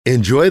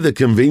Enjoy the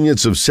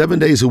convenience of 7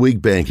 days a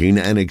week banking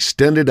and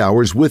extended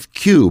hours with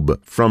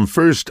Cube from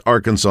First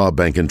Arkansas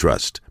Bank and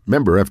Trust.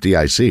 Member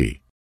FDIC.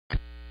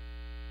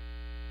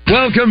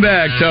 Welcome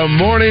back to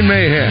Morning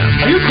Mayhem.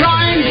 Are you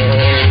crying?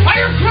 Are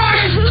you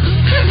crying?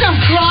 There's no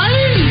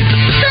crying.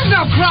 There's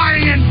no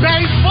crying in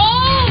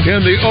baseball.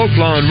 In the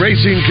Oaklawn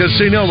Racing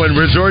Casino and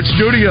Resort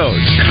Studios.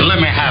 Let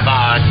me have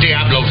a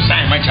Diablo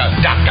sandwich, a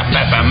Dr.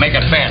 Pepper. Make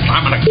it fast.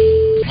 I'm going to...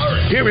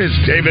 Here is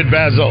David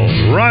Basil,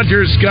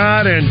 Roger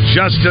Scott, and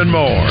Justin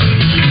Moore.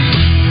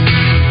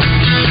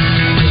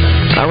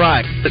 All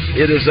right.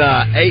 It is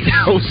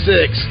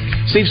 8:06.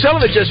 Steve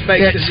Sullivan just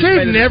made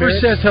Steve never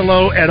says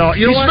hello at all.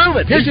 You know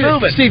what? He's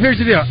moving. Steve, here's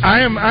the deal.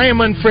 I am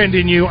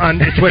unfriending you on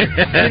Twitter.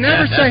 You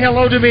never say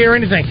hello to me or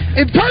anything.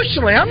 And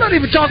personally, I'm not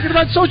even talking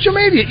about social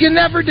media. You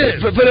never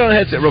do. Put it on a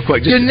headset real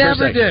quick. You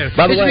never do.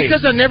 By the way,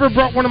 because I never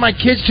brought one of my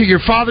kids to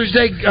your Father's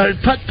Day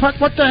putt.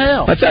 What the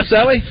hell? What's up,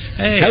 Sally?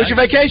 Hey. How was your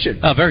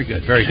vacation? Very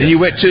good, very good. And you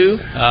went to?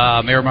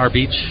 Miramar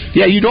Beach.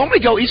 Yeah, you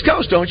normally go East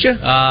Coast, don't you?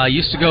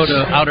 Used to go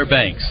to Outer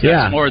Banks.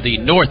 That's more the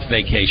North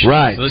vacation.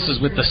 Right. So this is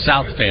with the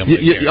South family.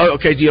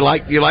 Okay, do you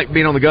like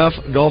being on the golf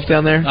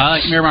down there? I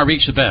like Miramar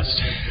Beach the best.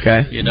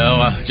 Okay. You know,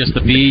 just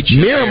the beach.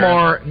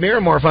 Miramar,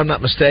 if I'm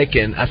not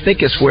mistaken, I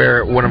think it's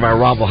where one of our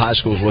rival high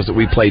schools was that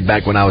we played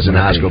back when I was in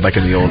high school, back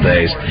in the old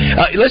days.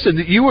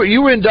 Listen, you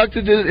were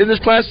inducted in this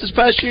class this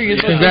past year.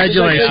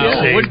 Congratulations.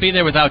 I wouldn't be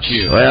there without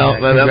you. Well,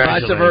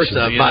 vice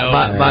versa.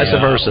 Vice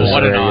versa.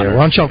 What an honor.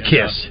 Why don't y'all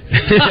kiss?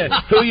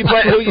 Who you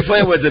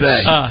playing with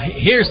today?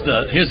 Here's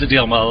the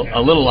deal. I'm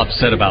a little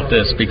upset about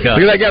this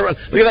because look at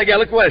that guy.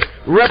 Look what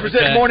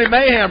representing Morning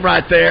Mayhem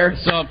right there.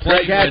 So I'm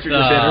playing with.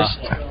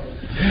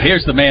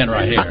 Here's the man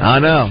right here. I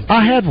know.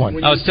 I had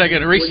one. I was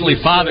taking recently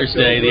Father's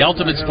Day, the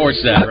ultimate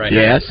sports dad right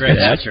here. Yes, Great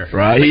that's picture.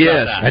 right. He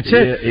is. That's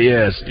it. He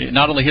is.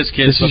 Not only his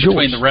kids, but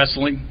between the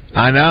wrestling.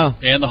 I know.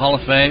 And the Hall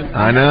of Fame.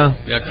 I know.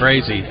 Yeah,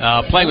 crazy.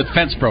 Playing with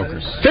Fence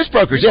Brokers. Fence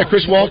Brokers, yeah.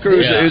 Chris Walker,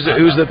 who's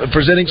the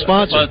presenting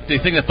sponsor. But the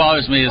thing that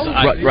bothers me is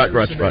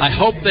I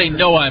hope they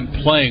know I'm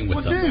playing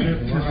with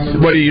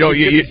them. What do you know?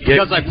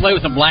 Because I played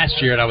with them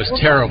last year and I was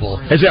terrible.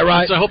 Is that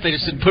right? So I hope they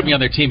just didn't put me on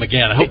their team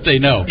again. I hope they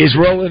know. Is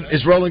Roland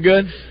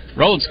good?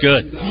 Roland's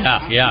good.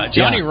 Yeah.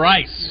 Johnny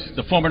Rice,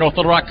 the former North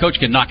Little Rock coach,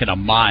 can knock it a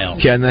mile.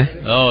 Can they?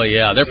 Oh,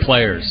 yeah. They're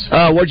players.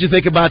 What did you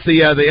think about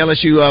the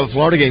LSU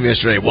Florida game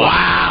yesterday?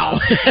 Wow.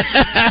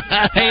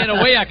 Hey, in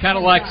a way, I kind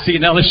of like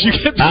seeing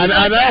LSU get beat.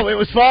 I know. It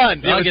was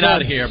fun. I'll get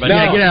out of here. But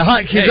get out.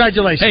 Hi,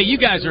 congratulations. Hey, you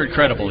guys are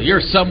incredible. You're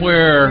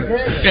somewhere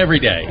every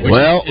day.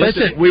 Well,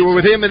 listen, we were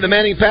with him in the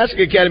Manning Passing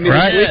Academy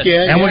this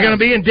weekend. And we're going to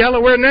be in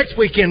Delaware next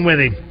weekend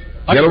with him.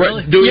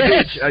 Really? Dewey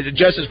Beach.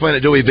 Justin's playing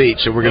at Dewey Beach,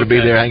 so we're going to be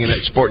there hanging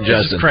at Sporting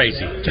Justin. This is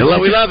crazy.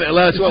 We love it.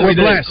 That's what we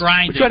do. Blessed.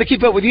 We're trying to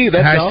keep up with you.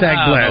 That's all.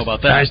 Blessed.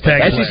 About that.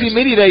 SEC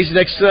Media Days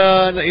next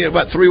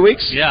about 3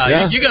 weeks.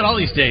 Yeah. You got all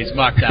these days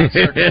marked out,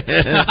 sir.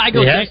 I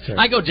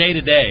go day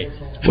to day.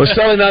 Well,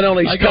 Sully not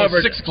only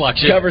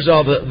covers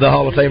all the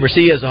Hall of Famers,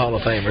 he is a Hall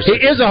of Famer. He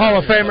is a Hall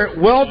of Famer.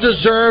 Well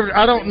deserved.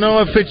 I don't know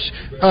if it's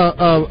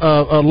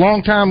a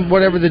long time,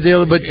 whatever the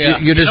deal, but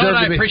you deserve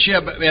what I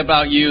appreciate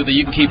about you that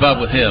you can keep up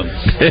with him.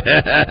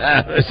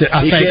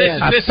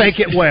 I think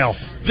it well.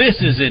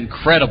 This is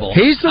incredible.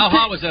 How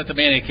hot was it at the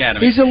Manning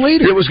Academy? He's a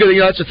leader. It was good.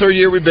 It's the third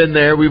year we've been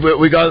there. We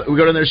go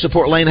down there to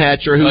support Lane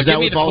Hatcher, who's now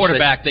with Ball State.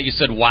 Give me the quarterback that you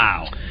said,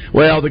 wow.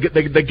 Well, the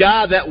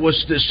guy that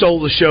stole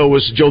the show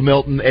was Joe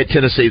Milton at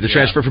Tennessee, the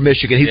transfer from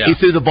Michigan. He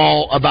threw the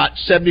ball about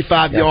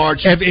 75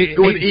 yards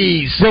with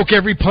ease. Broke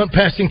every punt,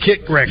 pass, and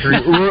kick record.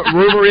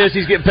 Rumor is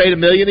he's getting paid $1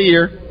 million a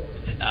year.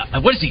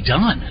 What has he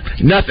done?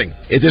 Nothing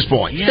at this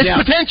point. It's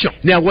potential.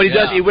 Now, what he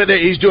does,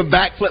 he's doing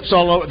backflips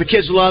all over. The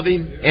kids love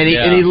him, and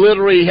he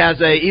literally has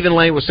even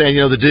Lane was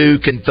saying, the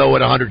dude can throw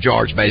it 100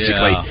 yards,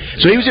 basically. Yeah.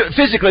 So he was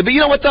physically, but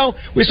you know what, though?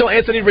 We saw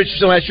Anthony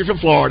Richardson last year from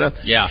Florida.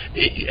 Yeah.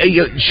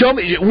 Show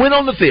me, win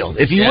on the field.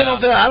 If you win on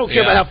the field, I don't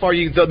care about how far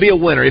you can throw. Be a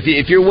winner.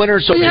 If you're a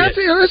winner, so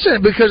listen,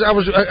 because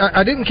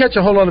I didn't catch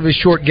a whole lot of his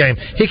short game.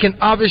 He can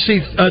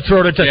obviously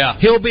throw it.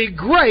 He'll be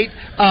great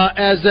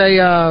as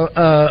a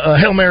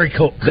Hail Mary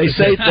coach. They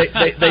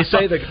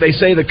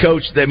say the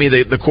coach.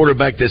 The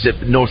quarterback that's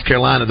at North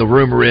Carolina. The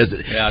rumor is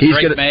that he's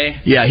going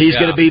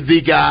to be the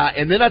guy.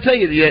 And then I tell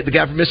you, the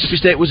guy from Mississippi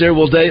State was there.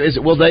 Will Davis?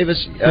 Will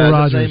Davis? Will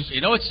Rogers.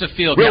 You know what's to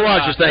feel Will good.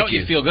 Rogers. What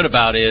you feel good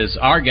about is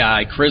our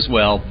guy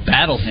Criswell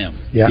battled him.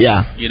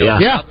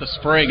 Throughout the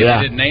spring, and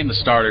they didn't name the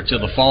starter till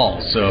the fall.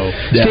 So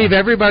Steve,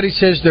 everybody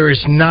says there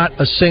is not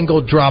a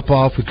single drop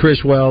off with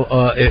Criswell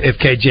if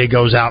KJ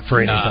goes out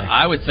for anything.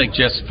 I would think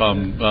just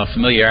from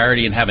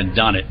familiarity and having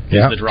done it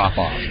is the drop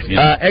off.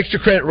 Extra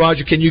credit,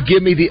 Roger. Can you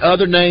give me the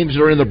other names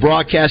that are in the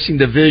broadcasting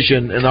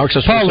division in the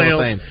Arkansas Sports Hall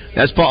of Fame?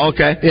 That's Paul.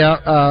 Okay. Yeah.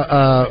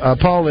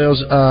 Paul Ills,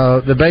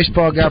 the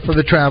baseball guy for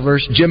the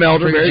Travelers. Jim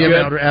Elder. Jim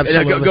Elder.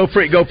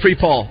 Absolutely. Go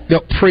pre-Paul.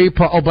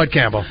 Pre-Paul. Oh, Bud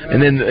Campbell.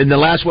 And then in the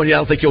last one, I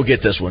don't think you'll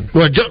get this one.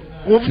 Don't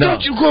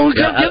you go? Wait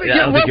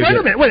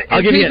a minute. Wait,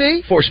 I'll give you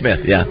MPV? Forrest Smith.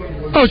 Yeah.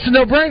 Oh, it's a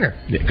no-brainer.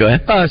 Yeah, go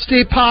ahead.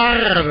 Steve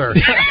Potter.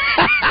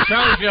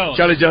 Charlie Jones.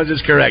 Charlie Jones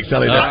is correct. You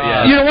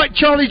know what?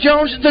 Charlie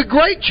Jones, the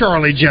great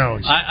Charlie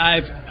Jones.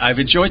 I've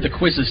enjoyed the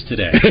quizzes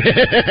today.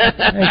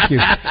 Thank you.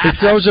 He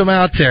throws them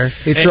out there.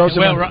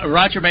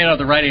 Roger may not have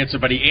the right answer,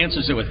 but he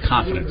answers it with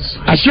confidence.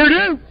 I sure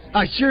do.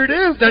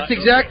 That's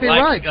exactly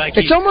right.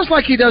 It's almost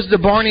like he does the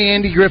Barney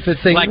Andy Griffith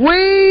thing.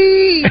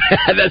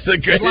 That's the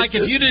greatest. Like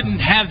if you didn't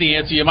have the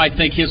answer, you might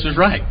think his was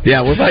right.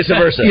 Yeah, well, vice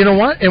versa. You know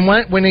what? And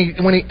when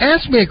he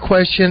asks me a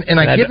question and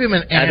I give him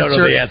an answer, I don't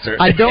know the answer.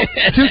 I don't.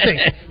 Two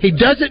things: he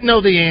doesn't know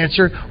the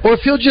answer, or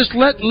if he'll just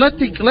let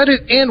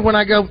it end when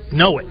I go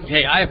know it.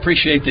 Hey, I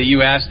appreciate that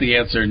you ask the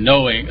answer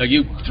knowing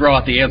you throw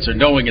out the answer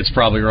knowing it's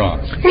probably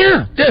wrong.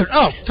 Yeah, dude.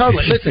 Oh,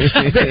 totally. Listen,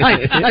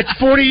 that's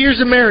 40 years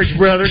of marriage,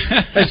 brother.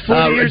 That's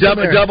 40 years.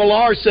 Double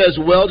R says,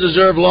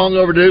 well-deserved, long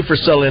overdue for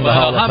Sully in the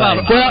Hall of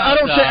Fame. How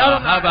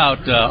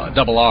about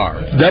Double R?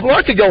 Double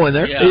R could go in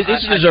there. Yeah,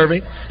 he's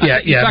deserving.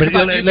 But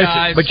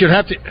you'd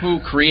have to.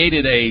 Who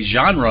created a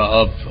genre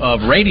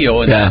of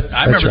radio? And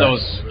I remember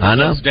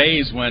those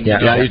days when.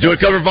 You're doing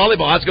cover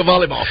volleyball. Let's go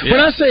volleyball. When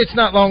I say it's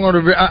not long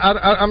overdue,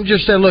 I'm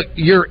just saying, look,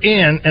 you're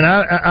in, and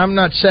I'm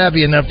not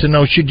savvy enough to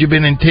know should you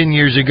been in 10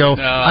 years ago.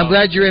 No. I'm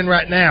glad you're in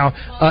right now,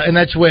 and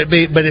that's the way it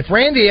be. But if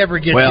Randy ever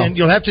gets in,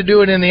 you'll have to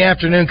do it in the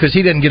afternoon because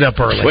he doesn't get up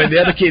early. Well, the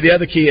other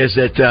key is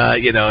that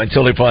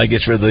until he probably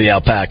gets rid of the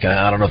alpaca,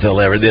 I don't know if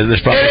they'll ever.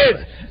 There's probably it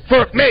is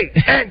for me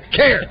and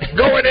care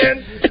going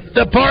in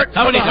the part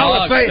How of many the Hall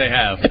of Fame. They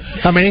have?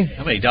 How many?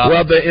 How many dogs?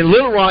 Well, in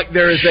Little Rock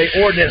there is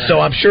a ordinance,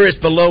 so I'm sure it's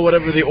below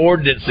whatever the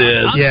ordinance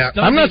is.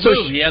 I'm not so.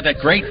 He had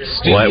that great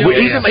studio.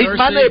 He's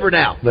my neighbor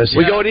now.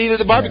 We go and eat at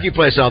the barbecue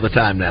place all the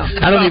time now.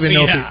 I don't even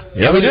know if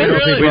we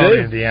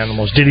do. The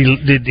animals.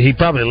 Did he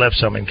probably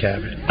left some in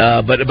cabin?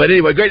 But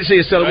anyway, great to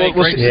see you, Sully.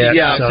 We'll see.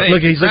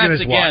 Look, he's looking at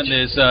his watch. Again,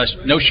 there's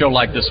no show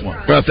like this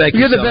one. Well, thank you.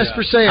 You're the best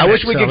for saying. I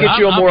wish we could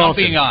get you on more often. I'm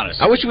being honest.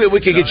 I wish we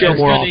could get you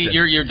on more often.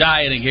 You're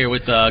dieting here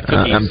with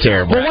cookies. I'm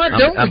terrible. Well, why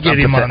don't we get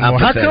him on more?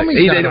 How come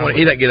he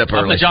doesn't get up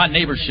early? The John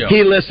Neighbors show.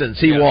 He listens.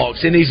 He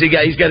walks, and he's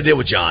got to deal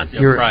with John.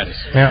 Fridays.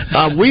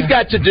 We've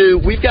got to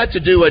do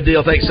a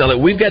deal. Thanks, Sully.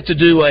 We've got to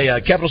do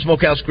a Capital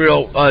Smokehouse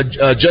Grill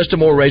Justin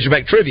Moore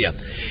Razorback trivia.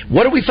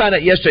 What did we find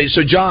out yesterday?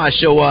 So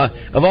Josh, of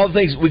all the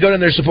things, we go down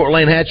there to support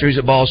Lane Hatcher, who's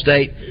at Ball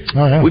State.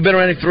 Oh, yeah. We've been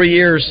around him 3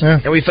 years,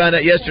 and we found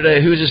out yesterday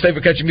who's his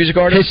favorite country music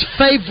artist. His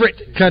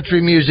favorite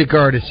country music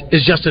artist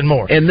is Justin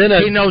Moore, and then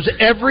he knows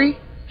every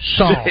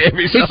song.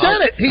 He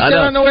said it. He said,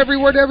 I know every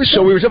word, every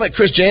song. So we were talking about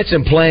Chris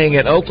Jansen playing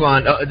at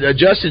Oakland.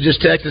 Justin just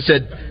texted and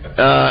said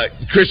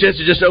Chris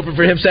Jansen just opened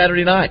for him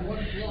Saturday night.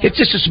 It's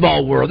just a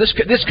small world. This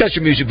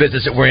country music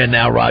business that we're in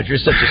now, Roger,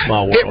 is such a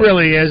small world. It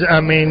really is.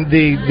 I mean,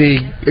 the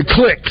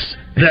clicks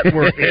that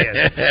we're in.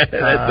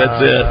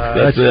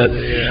 That's it.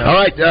 Yeah. All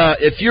right,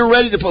 if you're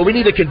ready to play, we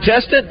need a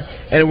contestant,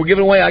 and we're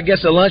giving away, I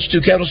guess, a lunch to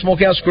Capital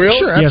Smokehouse Grill.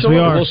 Sure, absolutely. Yes, we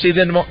are. We'll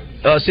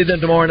see them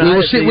tomorrow night.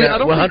 We'll see. I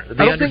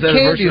don't think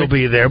Candy will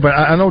be there, but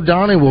I know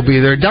Donnie will be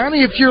there.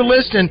 Donnie, if you're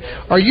listening,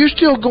 are you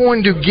still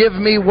going to give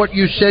me what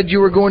you said you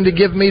were going to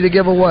give me to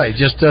give away?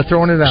 Just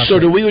throwing it out. So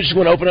do we just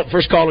want to open up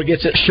first caller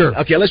gets it? Sure.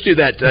 Okay, let's do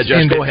that, Josh.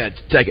 Go ahead.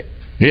 Take it.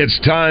 It's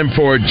time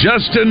for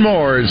Justin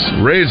Moore's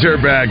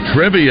Razorback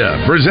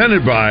Trivia,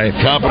 presented by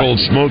Capital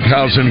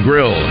Smokehouse and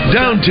Grill,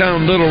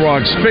 downtown Little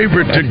Rock's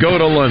favorite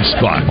to-go-to lunch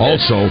spot.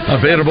 Also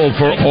available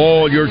for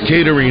all your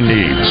catering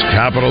needs.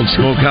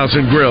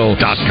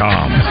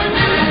 CapitalSmokehouseandGrill.com.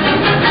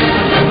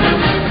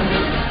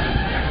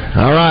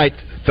 All right,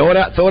 throw it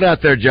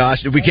out there,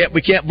 Josh.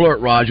 We can't blur it,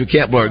 Raj. We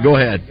can't blur it. Go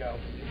ahead.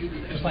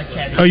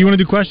 Oh, you want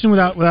to do question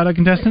without a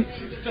contestant?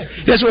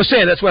 That's what I was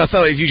saying. That's what I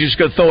thought. If you just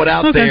go throw it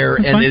out there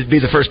and it'd be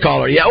the first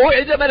caller. Yeah, or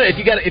it doesn't matter if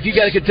you got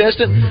a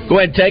contestant. Go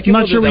ahead and take it.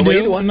 I'm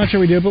not sure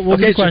we do, but we'll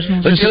do the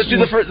question. Let's do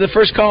the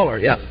first caller.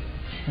 Yeah.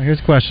 Here's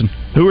the question.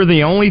 Who are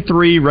the only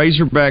 3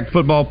 Razorback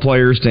football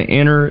players to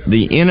enter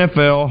the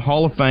NFL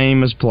Hall of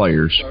Fame as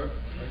players?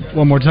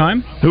 One more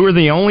time. Who are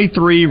the only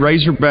 3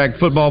 Razorback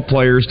football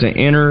players to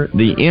enter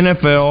the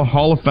NFL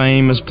Hall of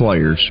Fame as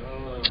players?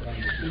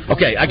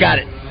 Okay, I got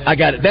it.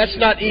 That's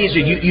not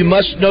easy. You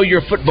must know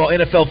your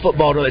NFL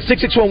football.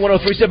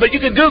 661-1037. But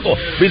you can Google.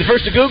 Be the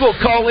first to Google.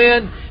 Call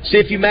in. See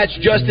if you match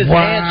Justin's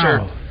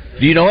answer.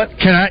 Do you know it?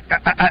 Can I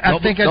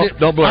think I did.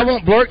 Don't blurt. I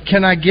won't blurt.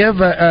 Can I give?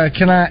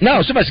 Can I?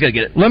 No, somebody's got to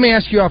get it. Let me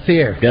ask you off the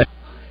air. Okay.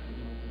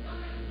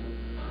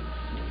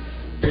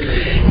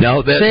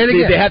 No,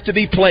 they have to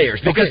be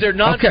players because they're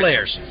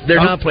non-players. Okay. They're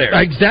non-players.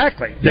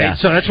 Exactly. Yeah.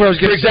 So that's what I was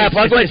going to say. For example,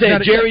 I'm going to say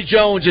Jerry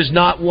Jones is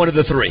not one of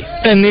the 3.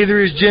 And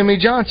neither is Jimmy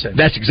Johnson.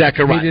 That's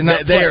exactly right.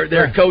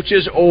 They're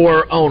coaches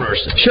or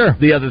owners. Sure.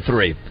 The other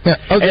 3. Yeah.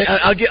 Okay. And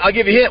I'll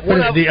give you a hint.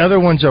 The other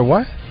ones are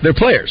what? They're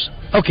players.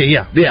 Okay,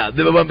 yeah. Yeah,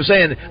 what I'm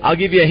saying, I'll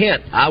give you a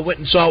hint. I went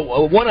and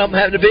saw one of them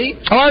happened to be...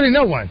 Oh, I already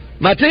know one.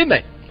 My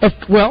teammate.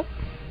 Well...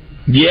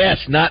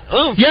 Yes, not...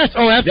 Yes,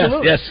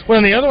 absolutely. Yes. Well,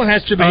 and the other one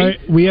has to be...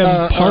 we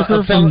have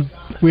Parker from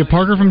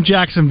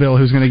Jacksonville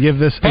who's going to give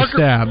this a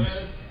stab.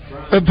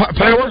 Hey,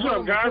 what's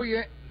up, guys?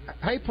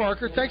 Hey,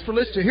 Parker, thanks for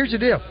listening. Here's the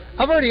deal.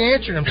 I've already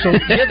answered them, so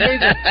give me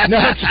the... No,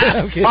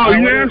 I'm kidding. Oh,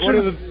 you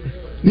answered?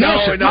 No,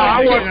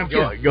 I wasn't.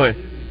 Go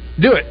ahead.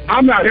 Do it.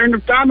 I'm out here in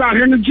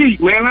the Jeep,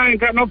 man. I ain't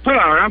got no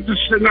power. I'm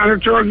just sitting out here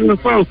charging the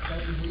phone.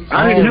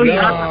 I didn't hear you.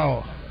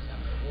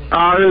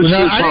 I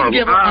didn't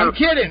give.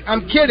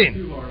 I'm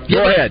kidding.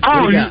 Go ahead.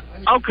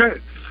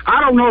 Okay. I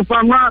don't know if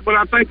I'm right, but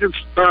I think it's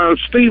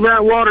Steve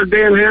Atwater,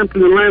 Dan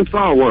Hampton, and Lance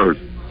Allworth.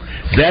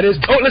 That is.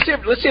 Oh, let's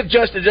see if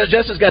Justin's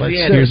got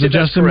the answer. Here's what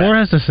Justin Moore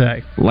has to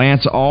say.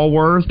 Lance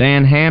Allworth,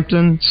 Dan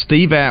Hampton,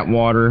 Steve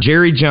Atwater,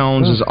 Jerry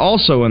Jones is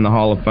also in the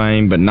Hall of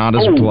Fame, but not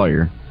as a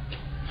player.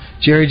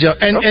 Jerry Jones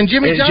and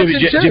Jimmy Johnson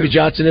too. Jimmy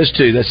Johnson is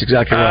too. That's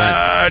exactly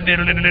right.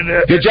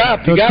 Good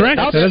job. You got it.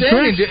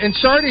 Outstanding. And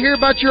sorry to hear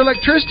about your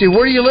electricity.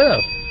 Where do you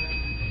live?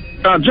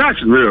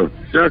 Jacksonville.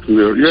 Yeah,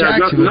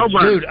 Jacksonville.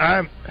 Dude,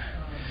 I'm.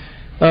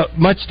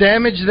 Much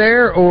damage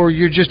there, or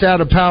you're just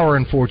out of power,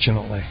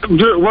 unfortunately?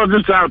 Well,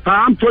 just out of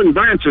power. I'm putting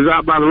branches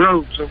out by the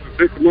road so we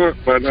pick them up.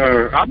 But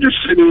I'm just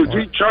sitting in the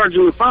Jeep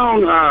charging the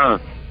phone.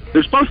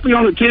 It's supposed to be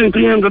on at 10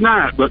 p.m.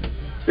 tonight, but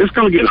it's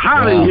going to get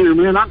hot in here,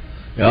 man.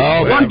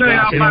 One day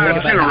I'll buy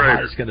a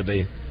generator. It's going to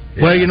be.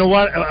 Yeah. Well, you know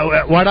what?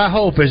 What I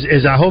hope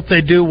is I hope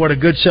they do what a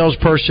good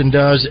salesperson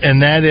does,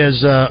 and that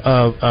is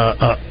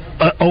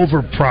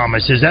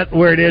overpromise. Is that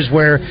where it is?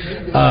 Where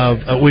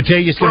we tell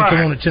you it's going to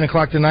come on at 10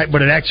 o'clock tonight,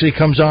 but it actually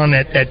comes on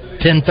at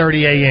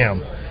 10:30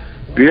 a.m.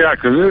 Yeah,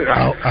 because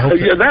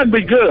that'd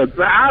be good.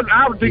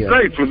 I would be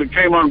grateful if it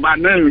came on by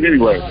noon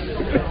anyway.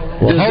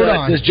 Well, hold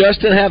on. Does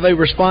Justin have a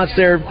response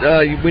there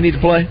we need to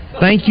play?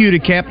 Thank you to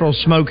Capital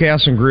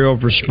Smokehouse and Grill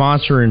for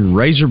sponsoring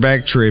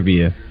Razorback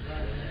Trivia.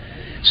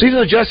 So even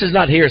though Justin's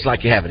not here, it's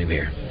like you having him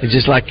here. It's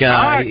just like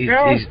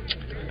he's.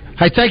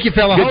 Hey, thank you,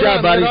 fella. Good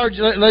job, buddy.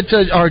 Let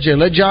RJ,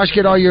 let Josh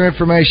get all your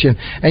information.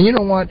 And you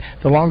know what?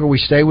 The longer we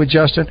stay with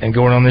Justin and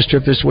going on this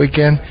trip this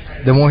weekend,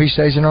 the more he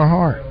stays in our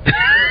heart.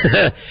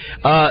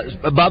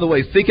 By the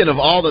way, thinking of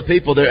all the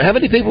people there, how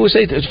many people would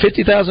say?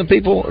 50,000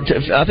 people?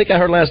 I think I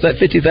heard last night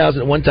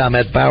 50,000 at one time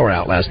had power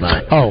out last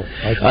night. Oh.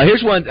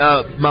 Here's one.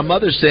 My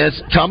mother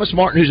says, Thomas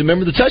Martin, who's a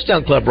member of the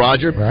Touchdown Club,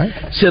 Roger,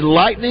 said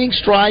lightning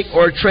strike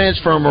or a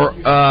transformer.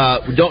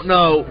 We don't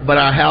know, but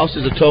our house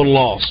is a total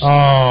loss.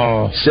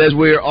 Oh. Says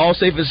we're all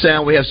safe and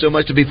sound. We have so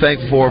much to be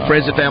thankful for.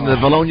 Friends and family.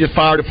 The Bologna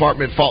Fire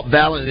Department fought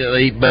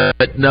valiantly, but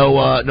to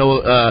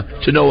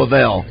no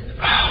avail.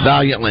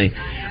 Valiantly.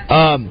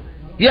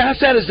 Yeah, how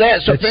sad is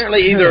that? So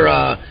apparently either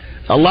a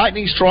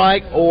lightning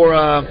strike or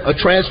a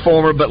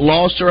transformer, but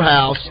lost her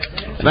house.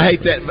 And I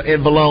hate that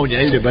in Bologna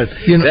either. But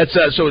that's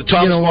so.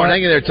 Thomas Martin,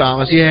 hang in there,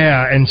 Thomas.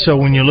 Yeah, and so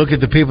when you look at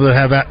the people that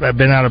have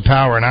been out of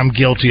power, and I'm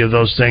guilty of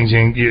those things,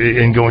 and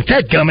going,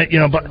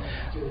 dadgummit, but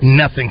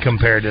nothing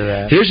compared to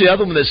that. Here's the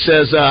other one that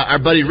says our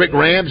buddy Rick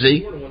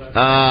Ramsey.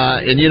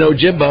 And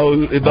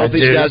Jimbo, both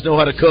these guys know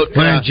how to cook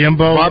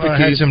Jimbo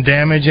barbecue. Had some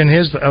damage in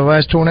his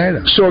last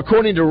tornado. So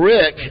according to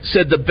Rick,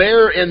 said the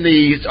bear in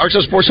the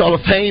Arkansas Sports Hall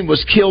of Fame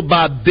was killed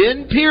by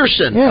Ben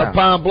Pearson of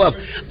Pine Bluff.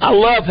 I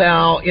love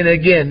how, and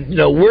again,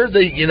 we're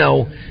the,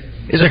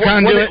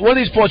 one of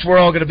these points we're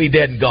all going to be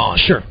dead and gone.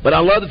 Sure. But I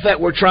love the fact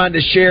we're trying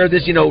to share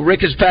this.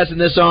 Rick is passing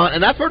this on,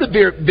 and I've heard of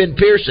Ben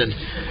Pearson.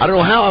 I don't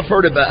know how I've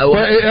heard about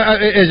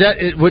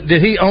it.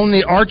 Did he own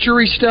the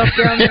archery stuff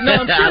down there? No,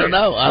 I'm sure. I don't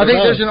know. I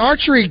think there's an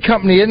archery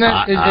company, isn't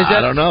that? I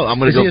don't know. I'm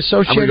going to go.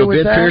 Associated I'm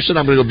with Ben Pearson.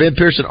 I'm going to go Ben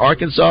Pearson,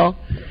 Arkansas.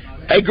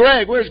 Hey,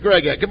 Greg, where's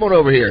Greg at? Come on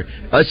over here.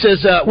 It says,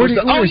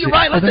 you're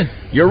right.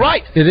 You're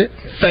right. Did it?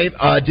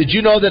 Did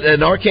you know that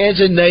an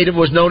Arkansas native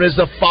was known as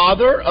the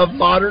father of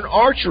modern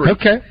archery?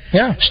 Okay,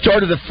 yeah.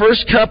 Started the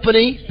first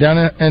company. Down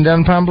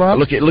in Pine Bluff?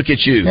 Look at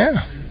you.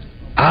 Yeah.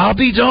 I'll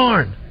be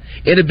darned.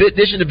 In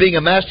addition to being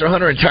a master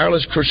hunter and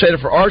tireless crusader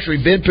for archery,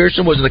 Ben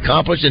Pearson was an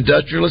accomplished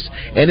industrialist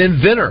and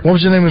inventor. What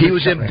was the name of He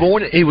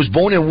was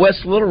born in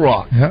West Little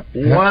Rock. Yeah.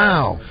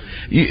 Wow.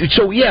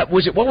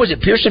 What was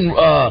it? Pearson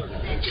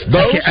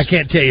bows? I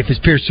can't tell you if it's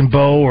Pearson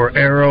bow or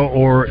arrow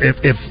or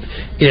if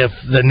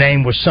the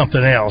name was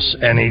something else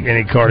and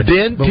he carded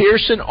Ben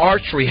Pearson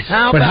Archery.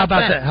 How about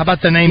that? How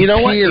about the name? You know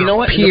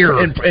what? Peer.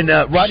 And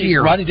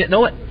Rodney didn't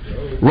know it.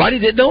 Rodney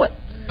didn't know it.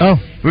 Oh.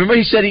 Remember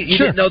he said he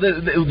didn't know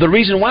the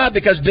reason why,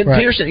 because Ben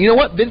Pearson. You know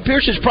what? Ben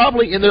Pearson's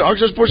probably in the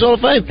Arkansas Sports Hall of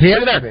Fame.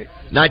 Look at that.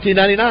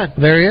 1999.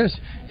 There he is.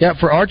 Yeah,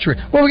 for archery.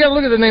 Well, we got to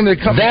look at the name of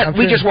the company.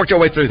 We just worked our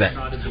way through that.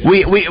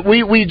 We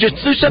just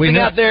threw something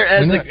out there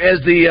as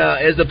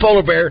the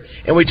polar bear,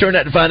 and we turned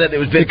out to find out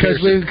it was Ben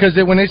Pearson. Because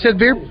when they said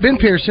Ben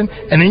Pearson,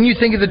 and then you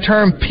think of the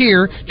term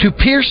peer, to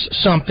pierce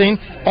something,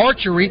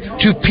 archery,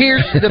 to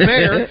pierce the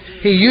bear,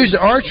 he used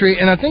archery,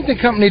 and I think the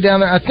company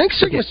down there, I think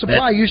Sigma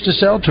Supply used to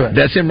sell to him.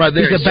 That's him right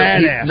there. He's a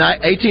badass.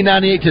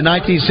 1898 to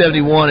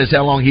 1971 is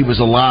how long he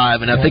was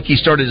alive, and I think he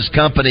started his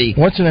company.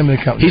 What's the name of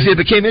the company? He said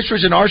became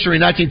interested in archery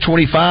in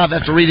 1925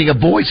 after reading a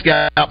Boy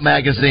Scout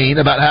magazine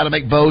about how to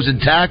make bows and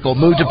tackle.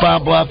 Moved to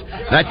Pine Bluff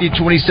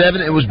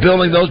 1927 and was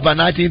building those by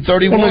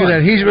 1931. Well, look at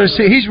that.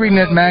 He's reading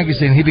that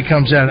magazine. He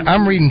becomes out.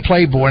 I'm reading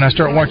Playboy and I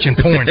start watching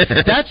porn.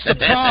 That's the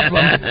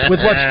problem with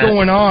what's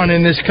going on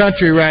in this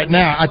country right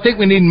now. I think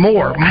we need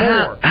more.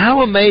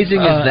 How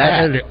amazing is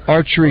that? The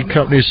archery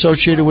company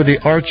associated with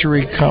the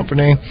archery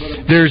company.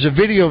 There's a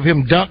video of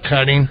him duck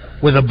hunting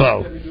with a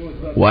bow.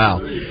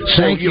 Wow.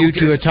 Thank you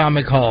to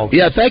Atomic Hog.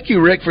 Yeah, thank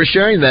you, Rick, for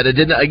sharing that.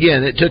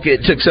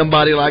 It took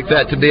somebody like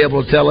that to be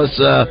able to tell us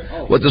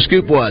what the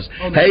scoop was.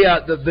 Hey,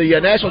 the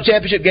national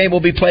championship game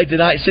will be played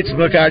tonight, 6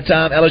 o'clock our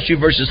time, LSU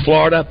versus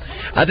Florida.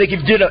 I think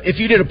if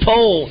you did a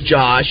poll,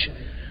 Josh,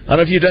 I don't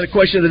know if you've done a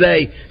question of the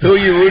day, who are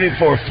you rooting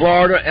for,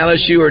 Florida,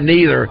 LSU, or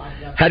neither?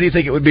 How do you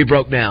think it would be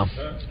broke down?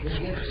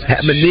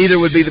 Neither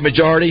would be the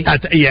majority?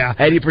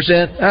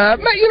 80%?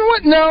 You know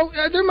what? No,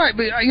 there might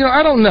be.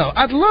 I don't know.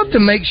 I'd love to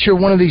make sure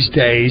one of these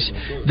days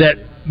that,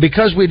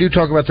 because we do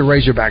talk about the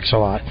Razorbacks a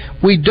lot,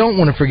 we don't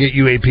want to forget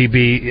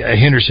UAPB,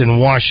 Henderson,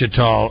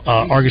 Ouachita,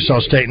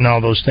 Arkansas State, and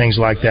all those things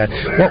like that.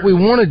 What we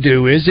want to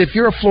do is, if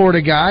you're a Florida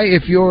guy,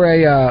 you're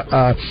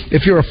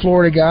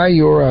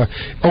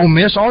Ole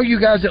Miss, all you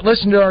guys that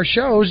listen to our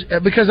shows,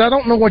 because I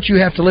don't know what you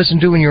have to listen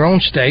to in your own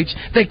states,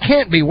 they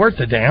can't be worth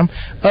a damn.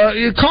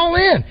 Call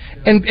in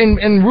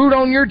and root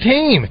on your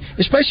team,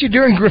 especially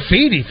during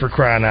graffiti, for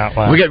crying out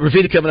loud. We got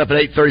graffiti coming up at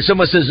 8:30.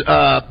 Someone says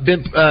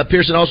Ben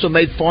Pearson also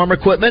made farm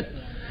equipment.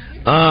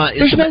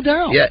 There's no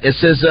doubt. Yeah, it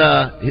says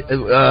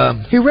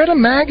he read a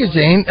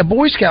magazine, a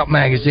Boy Scout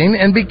magazine,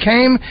 and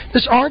became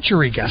this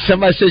archery guy.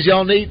 Somebody says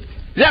y'all need.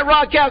 Is that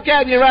Ron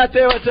Calcagney right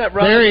there? What's up,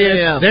 Ron? There he is.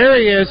 Yeah. There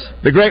he is.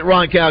 The great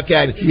Ron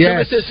Calcagney. Yes.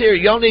 Somebody says here,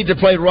 y'all need to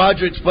play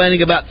Roger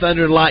explaining about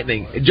thunder and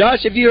lightning.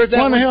 Josh, have you heard that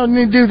one? Why the hell do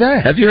you need to do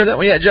that? Have you heard that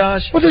one yet,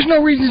 Josh? Well, there's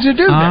no reason to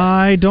do that.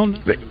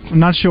 I'm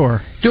not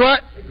sure. Do I?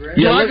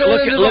 Yeah,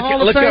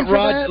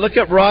 look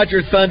up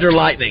Roger Thunder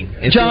Lightning.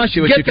 And Josh, see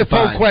what get you can the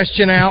full find.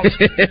 question out.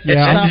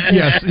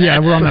 Yeah,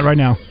 we're on that right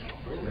now.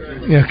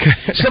 Okay.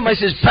 Somebody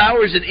says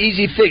power's an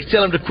easy fix.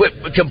 Tell them to quit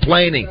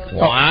complaining.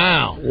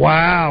 Wow. Who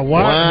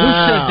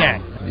said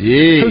that?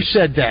 Jeez. Who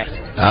said that?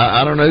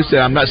 I don't know who said.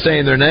 I'm not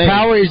saying their name.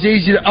 Power is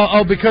easy.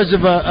 Because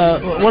of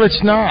well,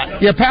 it's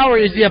not. Yeah, power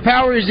is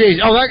easy.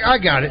 Oh, I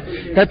got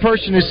it. That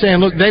person is saying,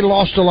 look, they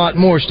lost a lot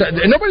more.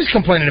 Nobody's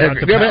complaining about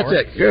the power. That's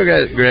it. Go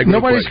ahead, Greg.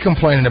 Nobody's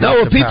complaining about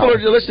the power. No, people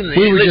are listening.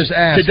 We were just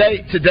asked.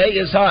 Today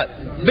is hot.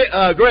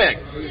 Greg,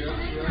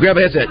 grab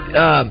a headset.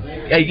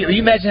 Hey, can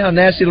you imagine how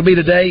nasty it'll be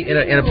today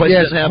in a place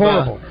that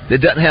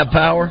doesn't have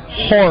power?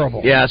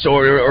 Horrible. Yeah. So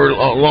or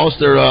lost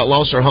their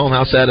home.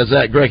 How sad is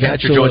that? Greg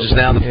Hatcher joins us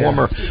now, the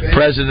former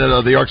president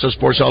of the Arkansas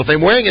Sports Hall of Fame,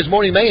 wearing his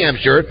Morning Mayhem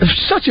shirt.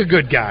 Such a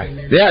good guy.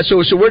 Yeah.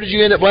 So where did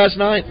you end up last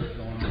night?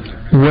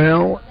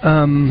 Well,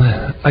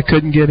 I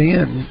couldn't get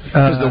in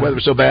because the weather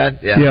was so bad.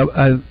 Yeah.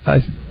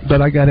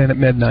 But I got in at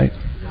midnight.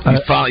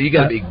 You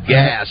got to be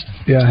gassed.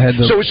 Yeah, I had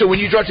to. So when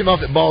you dropped him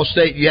off at Ball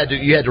State, you had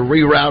to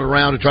reroute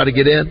around and try to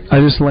get in. I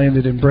just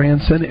landed in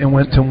Branson and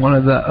went to one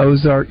of the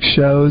Ozark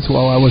shows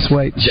while I was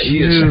waiting.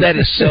 That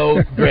is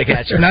so Greg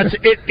Hatcher.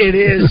 It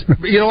is.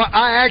 You know what?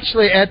 I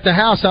actually at the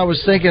house I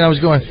was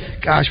going,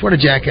 gosh, what a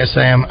jackass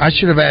I am. I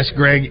should have asked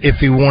Greg if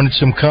he wanted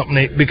some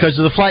company because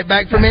of the flight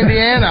back from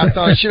Indiana. I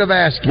thought I should have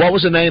asked. What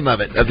was the name of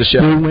the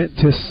show? We went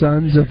to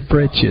Sons of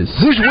Britches.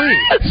 Who's we?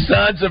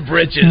 Sons of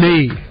Britches.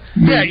 Me.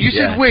 Yeah, you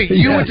said we.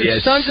 You went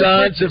to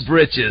Sons of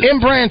Britches.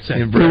 In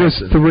Branson. There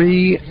was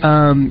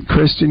 3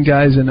 Christian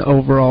guys in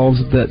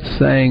overalls that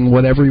sang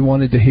whatever you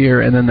wanted to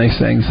hear, and then they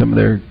sang some of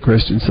their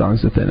Christian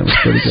songs at the end. It was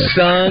pretty good.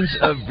 Sons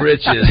of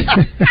Britches.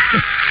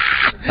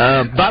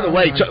 By the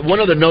way, one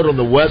other note on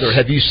the weather.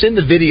 Have you seen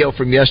the video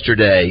from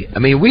yesterday? I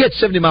mean, we had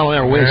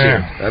 70-mile-an-hour winds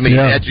here. I mean,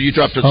 after you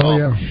dropped us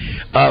off.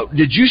 Yeah.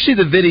 Did you see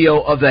the video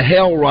of the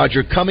hail,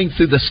 Roger, coming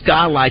through the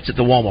skylights at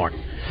the Walmart?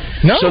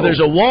 No. So there's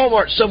a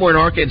Walmart somewhere in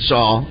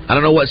Arkansas. I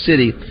don't know what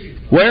city.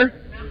 Where?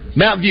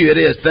 Mountain View. It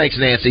is. Thanks,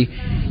 Nancy.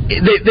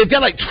 They've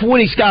got like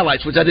 20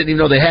 skylights, which I didn't even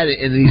know they had it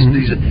in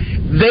these.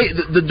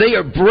 They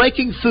are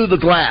breaking through the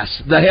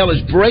glass. The hail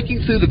is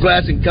breaking through the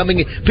glass and coming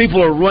in.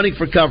 People are running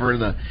for cover.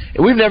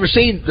 We've never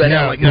seen the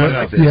hail like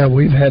this. Yeah,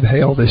 we've had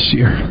hail this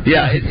year.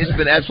 Yeah, it's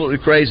been absolutely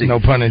crazy. No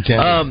pun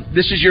intended.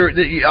 This is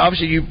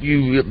obviously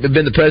you have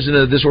been the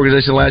president of this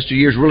organization the last 2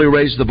 years. Really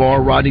raised the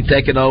bar. Rodney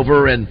taking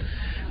over and.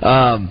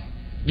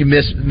 You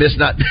miss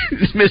not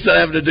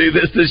having to do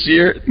this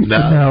year?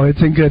 No,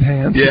 it's in good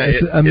hands. Yeah,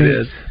 it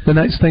is. The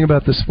nice thing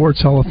about the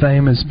Sports Hall of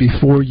Fame is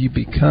before you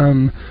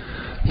become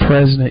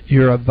president,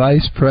 you're a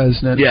vice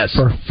president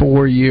for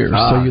 4 years.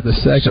 So you're the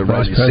second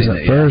vice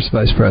president, first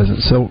vice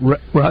president. So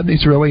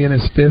Rodney's really in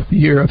his 5th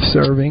year of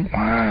serving.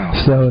 Wow.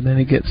 So then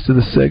he gets to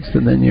the 6th,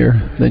 and then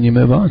you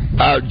move on.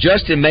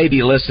 Justin may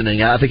be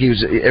listening. I think he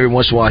was every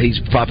once in a while he's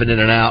popping in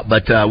and out.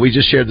 But we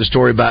just shared the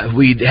story about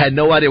we had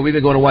no idea. We've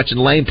been going to watching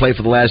Lane play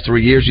for the last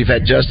 3 years. We've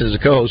had Justin as a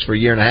co-host for a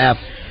year and a half.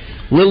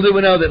 Little do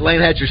we know that Lane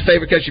Hatcher's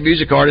favorite country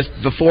music artist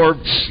before,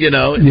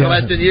 the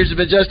last 10 years have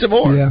been Justin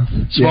Moore. Yeah.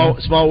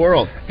 Small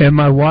world. And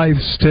my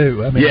wife's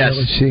too. I mean, yes.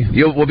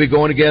 We'll be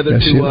going together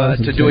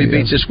to Dewey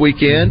Beach this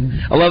weekend.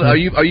 Mm-hmm. I love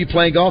it. Are you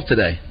playing golf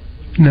today?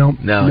 No.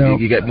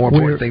 You got more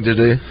important things to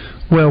do?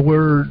 Well,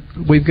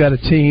 we've got a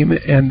team,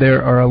 and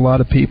there are a lot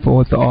of people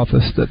at the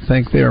office that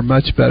think they are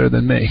much better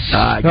than me.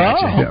 I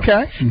got you.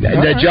 Okay.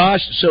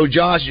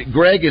 Josh,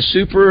 Greg is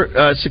super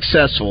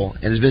successful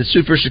and has been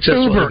super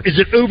successful. Uber. Is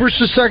it Uber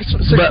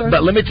successful?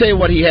 But let me tell you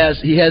what he has.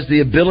 He has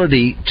the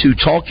ability to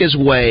talk his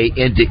way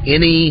into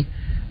any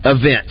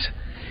event.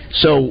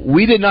 So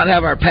we did not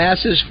have our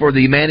passes for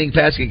the Manning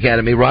Passing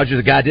Academy. Roger,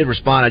 the guy, did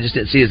respond. I just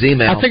didn't see his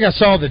email. I think I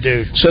saw the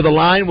dude. So the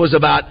line was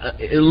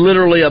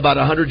literally about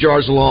 100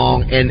 yards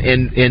long, and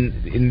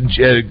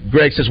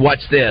Greg says, "Watch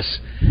this."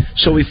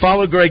 So we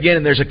followed Greg in,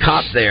 and there's a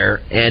cop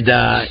there, and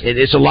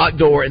it's a locked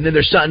door, and then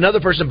there's another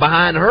person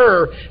behind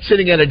her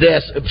sitting at a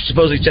desk,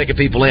 supposedly checking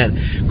people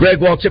in. Greg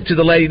walks up to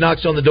the lady,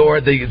 knocks on the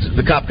door.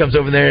 The cop comes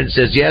over there and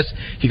says, "Yes."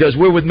 He goes,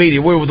 "We're with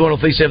media. We're with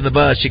 103.7 The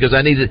Buzz." She goes,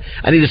 "I need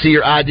to see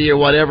your ID or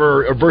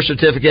whatever, or birth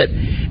certificate,"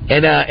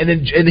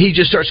 and he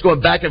just starts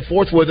going back and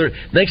forth with her.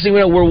 Next thing we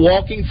know, we're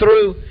walking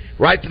through.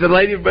 Right to the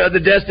lady at the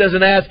desk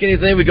doesn't ask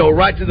anything. We go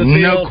right to the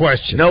field. No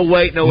question. No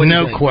wait. No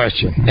anything. No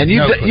question. And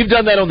you've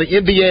done that on the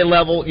NBA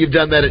level. You've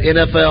done that at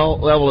NFL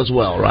level as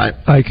well, right?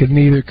 I could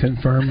neither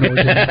confirm nor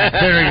deny.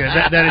 Very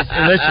good. That is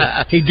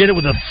listen. He did it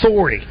with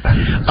authority.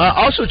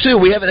 Also, too,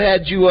 we haven't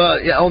had you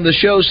on the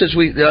show since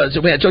we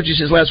had told you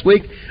since last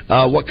week.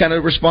 What kind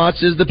of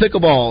response is the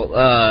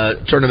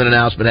pickleball tournament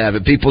announcement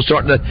having? People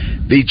starting to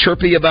be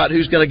chirpy about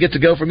who's going to get to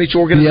go from each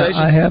organization?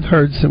 Yeah, I have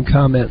heard some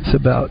comments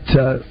about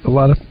a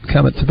lot of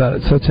comments about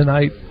it. So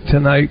tonight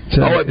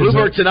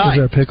Bluebird tonight is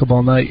our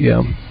pickleball night.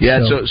 Yeah.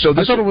 So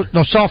this I thought it was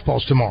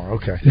softball's tomorrow.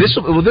 Okay. This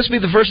will be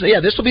the first.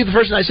 Yeah, this will be the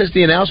first night since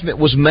the announcement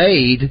was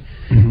made.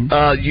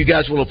 Mm-hmm. You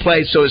guys will have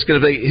played, so it's going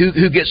to be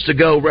who gets to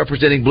go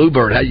representing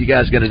Bluebird. How you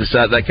guys going to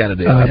decide that kind of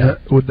deal?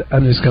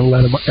 I'm just going to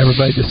let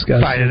everybody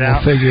discuss Fight it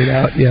out, figure it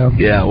out. Yeah.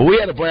 Yeah. Well, we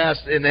had a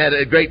blast and had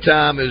a great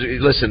time.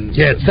 Listen.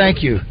 Yeah.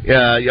 Thank you.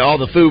 All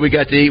the food we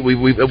got to eat.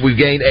 We've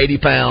gained 80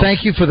 pounds.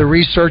 Thank you for the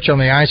research on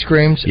the ice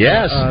creams.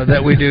 Yes.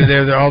 That we do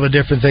there. All the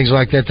different things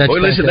like that.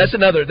 Well, listen, that's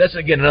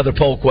another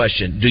poll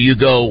question. Do you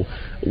go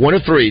 1 or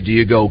 3? Do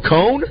you go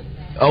cone,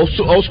 old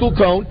school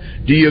cone?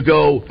 Do you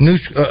go new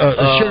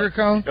sugar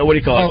cone? What do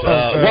you call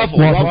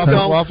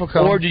it? Waffle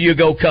cone? Or do you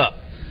go cup?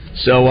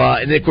 So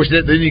and then, of course,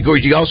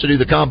 you also do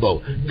the combo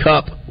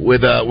cup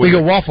with we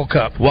go waffle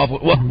cup.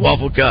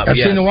 Waffle cup. I've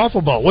seen the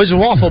waffle bowl. What's a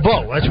waffle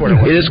bowl? That's what it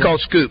was. It is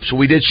called Scoop. So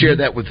we did share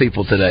that with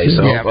people today.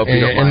 So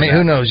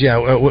who knows? Yeah,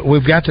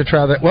 we've got to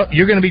try that. Well,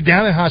 you're going to be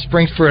down in Hot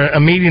Springs for a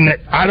meeting that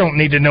I don't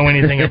need to know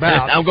anything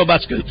about. I'm going to buy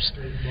Scoops.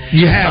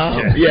 You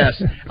have to.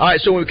 Yes. All right.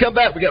 So when we come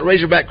back, we got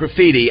Razorback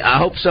Graffiti. I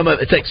hope some of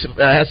it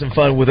has some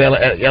fun with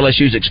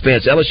LSU's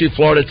expense. LSU,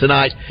 Florida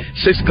tonight,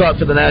 6:00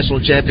 for the national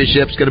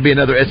championship. It's going to be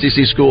another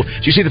SEC school.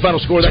 Did you see the final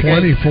score of that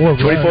game?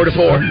 24 to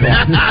 4.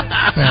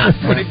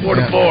 24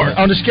 to 4.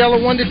 On a scale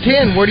of 1 to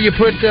 10, where do you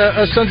put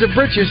Sons of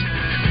Britches?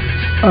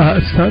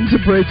 Sons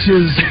of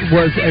Britches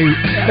was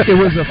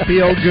a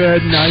feel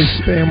good, nice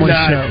family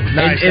show.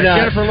 Nice. And,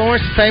 Jennifer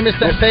Lawrence,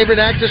 favorite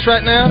actress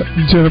right now?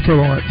 Jennifer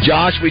Lawrence.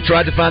 Josh, we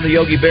tried to find the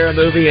Yogi Berra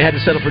movie and had to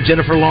settle for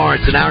Jennifer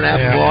Lawrence. An hour and a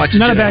half to watch.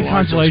 Not a bad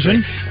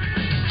consolation.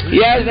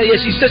 Yeah,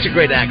 she's such a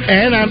great actress.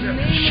 And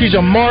she's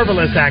a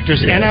marvelous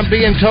actress. Yes. And I'm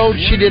being told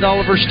she did all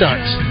of her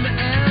stunts.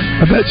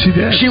 I bet she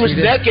did. She was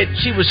naked.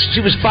 She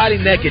was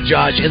fighting naked,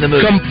 Josh, in the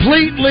movie.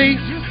 Completely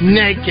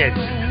naked.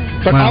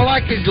 But all I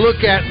could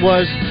look at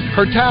was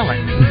her talent.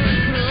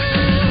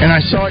 And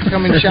I saw it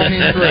coming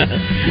shining through.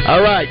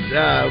 All right.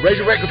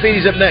 Razorback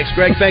Graffiti's up next.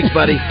 Greg, thanks,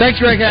 buddy. Thanks,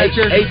 Greg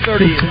Hatcher.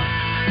 8:30.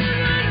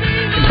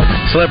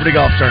 Celebrity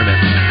Golf Tournament.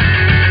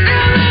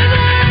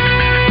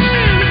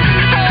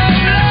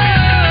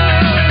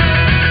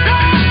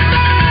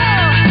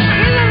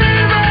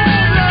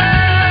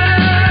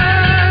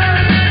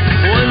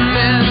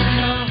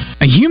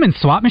 A human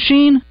swap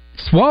machine?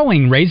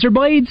 Swallowing razor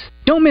blades?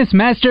 Don't miss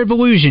Master of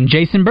Illusion,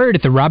 Jason Bird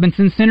at the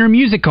Robinson Center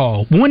Music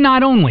Hall. One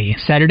night only,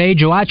 Saturday,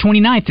 July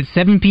 29th at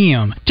 7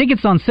 p.m.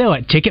 Tickets on sale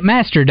at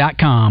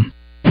Ticketmaster.com.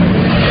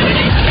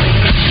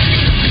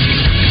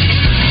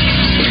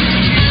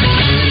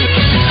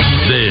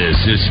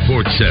 This is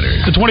Sports Center.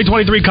 The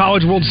 2023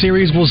 College World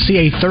Series will see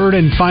a third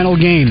and final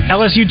game.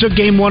 LSU took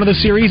game 1 of the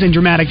series in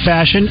dramatic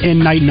fashion in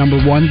night number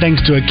 1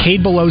 thanks to a Cade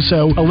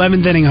Beloso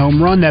 11th inning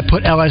home run that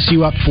put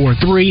LSU up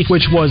 4-3,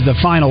 which was the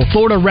final.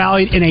 Florida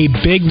rallied in a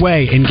big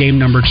way in game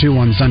number 2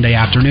 on Sunday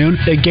afternoon.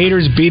 The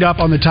Gators beat up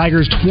on the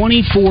Tigers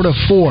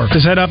 24-4 to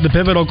set up the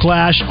pivotal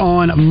clash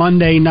on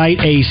Monday night,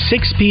 a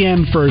 6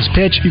 p.m. first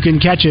pitch. You can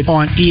catch it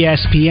on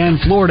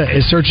ESPN. Florida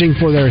is searching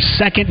for their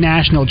second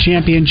national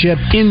championship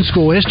in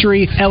school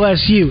history.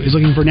 LSU is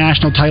looking for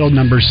national title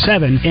number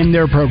 7 in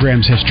their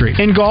program's history.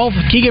 In golf,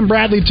 Keegan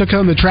Bradley took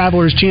home the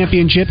Travelers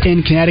Championship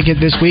in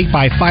Connecticut this week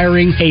by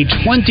firing a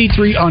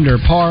 23 under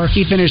par.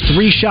 He finished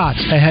 3 shots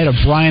ahead of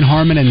Brian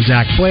Harmon and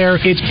Zach Blair.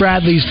 It's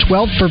Bradley's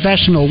 12th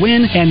professional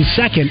win and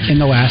second in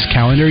the last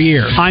calendar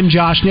year. I'm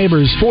Josh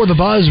Neighbors for the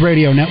Buzz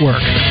Radio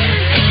Network.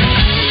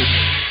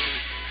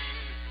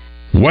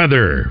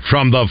 Weather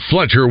from the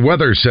Fletcher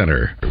Weather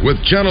Center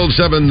with Channel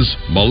 7's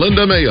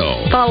Melinda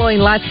Mayo. Following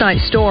last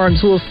night's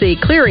storms, we'll see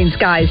clearing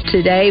skies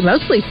today,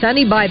 mostly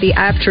sunny by the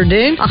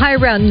afternoon. A high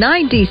around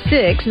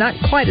 96, not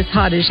quite as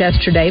hot as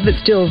yesterday, but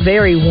still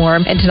very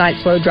warm. And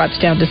tonight's low drops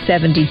down to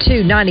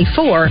 72,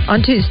 94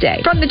 on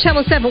Tuesday. From the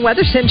Channel 7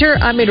 Weather Center,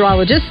 I'm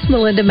meteorologist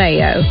Melinda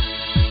Mayo.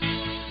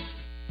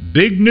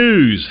 Big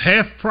news,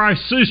 half-price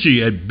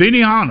sushi at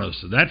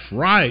Benihana's. That's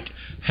right,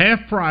 half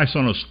price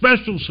on a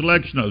special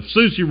selection of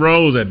sushi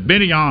rolls at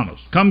Benihana's.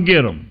 Come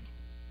get them.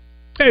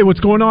 Hey, what's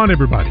going on,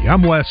 everybody?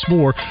 I'm Wes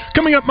Moore.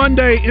 Coming up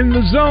Monday in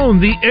the Zone,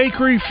 the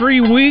Acre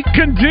Free Week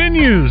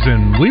continues,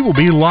 and we will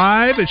be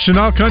live at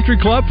Chenal Country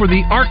Club for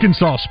the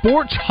Arkansas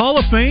Sports Hall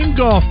of Fame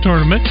Golf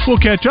Tournament. We'll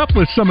catch up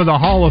with some of the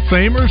Hall of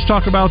Famers,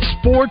 talk about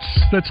sports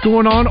that's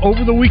going on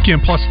over the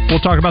weekend. Plus, we'll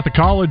talk about the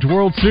College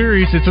World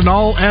Series. It's an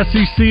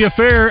all-SEC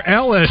affair,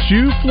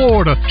 LSU,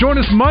 Florida. Join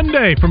us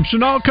Monday from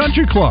Chenal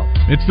Country Club.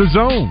 It's the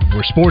Zone,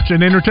 where sports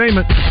and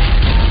entertainment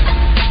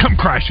come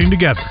crashing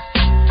together.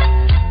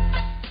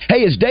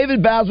 Hey, it's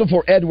David Basil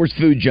for Edwards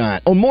Food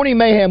Giant. On Morning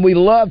Mayhem, we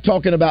love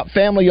talking about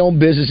family-owned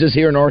businesses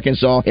here in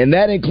Arkansas, and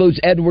that includes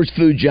Edwards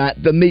Food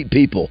Giant, the meat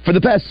people. For the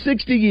past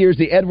 60 years,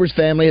 the Edwards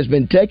family has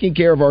been taking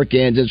care of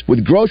Arkansans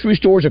with grocery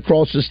stores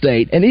across the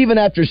state, and even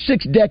after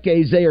 6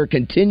 decades, they are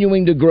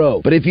continuing to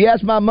grow. But if you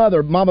ask my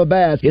mother, Mama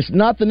Bass, it's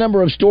not the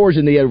number of stores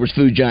in the Edwards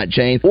Food Giant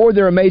chain or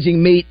their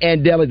amazing meat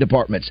and deli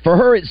departments. For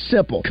her, it's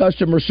simple,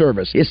 customer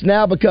service. It's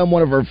now become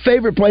one of her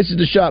favorite places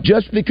to shop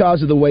just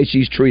because of the way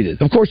she's treated.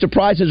 Of course, the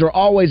prices are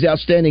always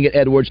outstanding at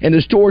Edwards, and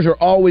the stores are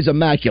always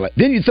immaculate.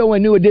 Then you throw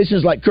in new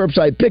additions like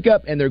curbside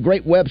pickup and their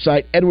great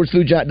website,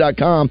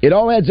 edwardsfoodgiant.com. It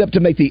all adds up to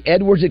make the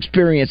Edwards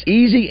experience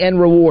easy and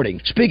rewarding.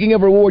 Speaking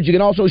of rewards, you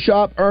can also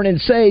shop, earn, and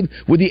save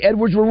with the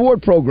Edwards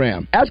Reward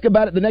Program. Ask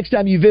about it the next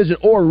time you visit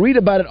or read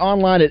about it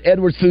online at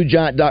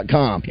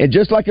edwardsfoodgiant.com. And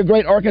just like a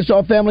great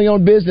Arkansas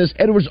family-owned business,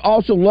 Edwards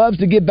also loves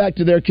to give back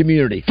to their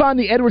community. Find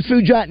the Edwards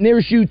Food Giant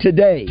nearest you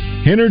today.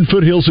 Hennard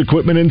Foothills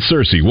Equipment in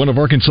Searcy, one of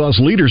Arkansas's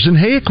leaders in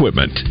hay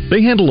equipment.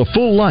 They handle a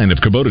full line of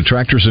Kubota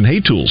tractors and hay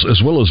tools,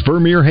 as well as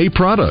Vermeer hay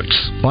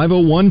products.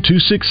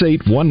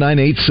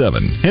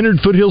 501-268-1987.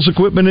 Hennard Foothills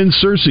Equipment in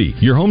Searcy,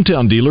 your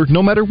hometown dealer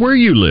no matter where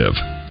you live.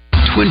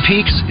 Twin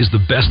Peaks is the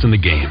best in the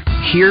game.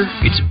 Here,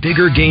 it's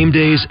bigger game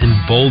days and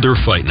bolder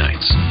fight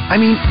nights. I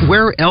mean,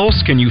 where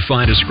else can you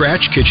find a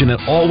scratch kitchen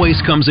that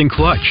always comes in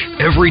clutch?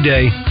 Every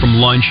day,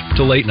 from lunch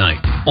to late night.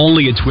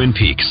 Only at Twin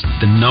Peaks,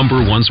 the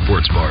 #1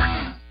 sports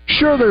bar.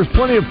 Sure, there's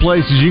plenty of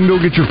places you can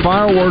go get your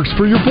fireworks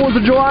for your 4th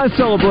of July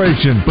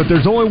celebration, but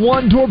there's only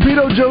one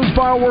Torpedo Joe's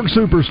Fireworks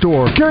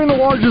Superstore, carrying the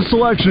largest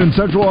selection in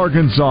Central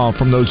Arkansas,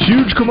 from those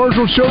huge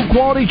commercial show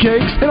quality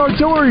cakes and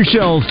artillery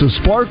shells to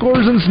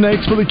sparklers and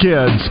snakes for the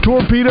kids.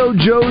 Torpedo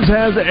Joe's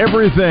has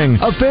everything.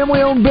 A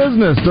family-owned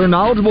business. Their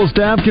knowledgeable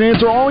staff can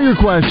answer all your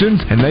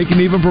questions, and they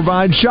can even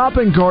provide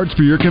shopping carts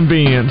for your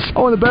convenience.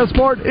 Oh, and the best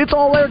part, it's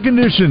all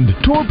air-conditioned.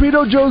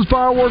 Torpedo Joe's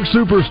Fireworks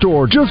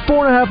Superstore, just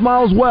 4.5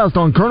 miles west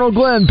on Colonel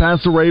Glenn,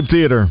 past the Rave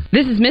Theater.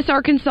 This is Miss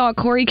Arkansas,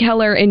 Corey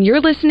Keller, and you're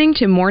listening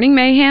to Morning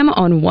Mayhem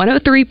on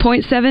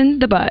 103.7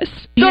 The Buzz.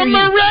 The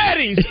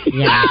Moretti's!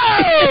 Yeah.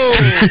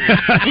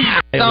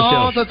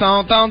 Thong,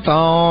 thong, thong,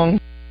 thong.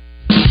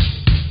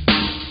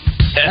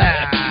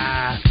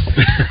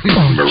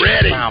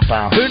 Moretti.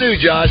 Who knew,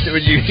 Josh, that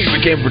when you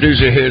became a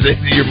producer here,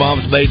 that your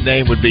mom's maiden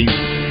name would be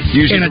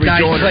using in a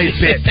dice play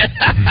pit?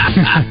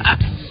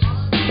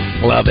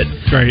 Love it.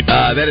 Great.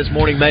 That is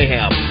Morning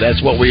Mayhem.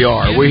 That's what we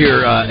are. We're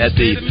here at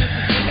the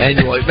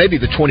annual, maybe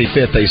the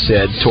 25th, they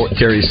said,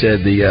 Terry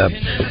said, the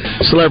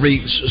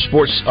Celebrity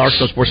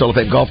Arkansas Sports Hall of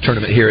Fame Golf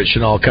Tournament here at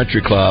Chenal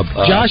Country Club.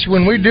 Josh,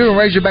 when we do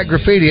Razorback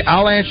Graffiti,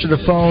 I'll answer the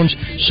phones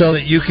so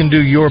that you can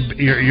do your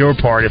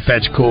part, if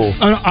that's cool.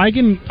 I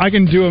can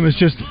do them. It's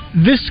just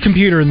this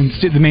computer in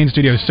the main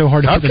studio is so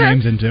hard to put the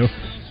names into.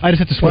 I just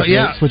have to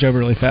switch over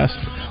really fast.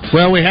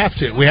 Well, we have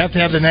to. We have to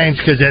have the names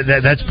because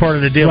that's part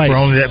of the deal. Right.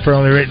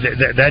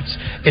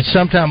 It's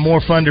sometimes more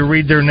fun to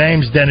read their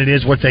names than it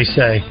is what they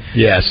say.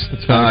 Yes.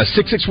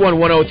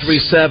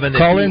 661-1037.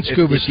 Call in,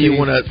 Scuba If you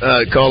want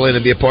to call in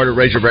and be a part of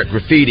Razorback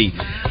Graffiti.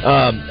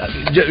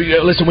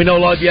 Listen, we know a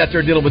lot of you out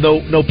there dealing with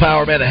no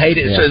power, man. I hate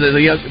it.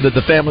 Yeah. So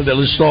the family that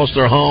just lost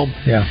their home.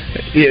 Yeah.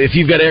 If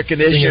you've got air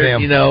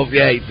conditioning,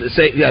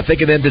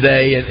 think of them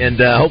today,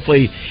 and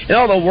hopefully, and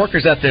all the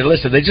workers out there.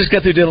 Listen, they just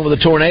got through dealing with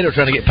a tornado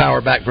trying to get power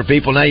back for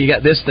people. Now you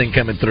got this thing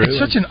coming through. It's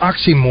such an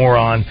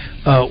oxymoron,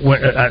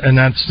 and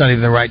that's not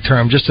even the right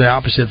term, just the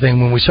opposite thing.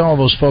 When we saw all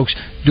those folks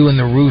doing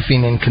the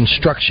roofing and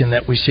construction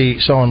that we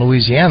saw in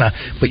Louisiana,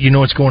 but you know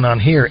what's going on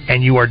here,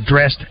 and you are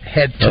dressed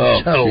head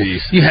to toe.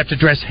 Geez. You have to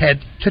dress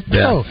head to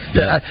toe.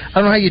 Yeah. I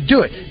don't know how you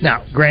do it.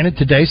 Now, granted,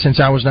 today,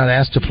 since I was not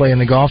asked to play in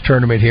the golf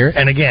tournament here,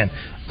 and again,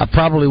 I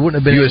probably wouldn't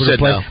have been able to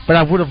play, but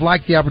I would have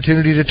liked the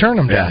opportunity to turn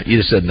them down. Yeah, you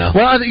just said no.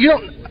 Well, you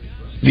don't...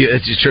 Yeah,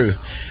 it's true.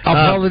 I'll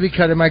probably be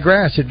cutting my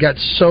grass. It got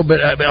so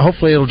bad.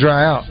 Hopefully it'll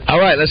dry out. All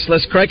right, let's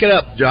crank it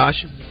up,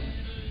 Josh.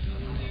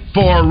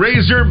 For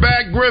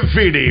Razorback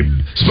Graffiti,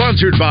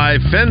 sponsored by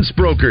Fence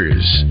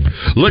Brokers.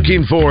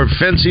 Looking for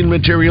fencing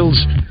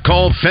materials?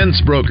 Call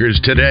Fence Brokers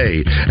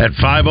today at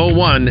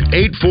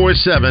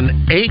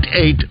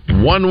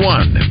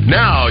 501-847-8811.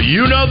 Now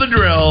you know the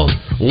drill.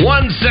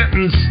 One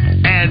sentence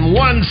and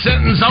one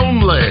sentence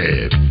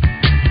only.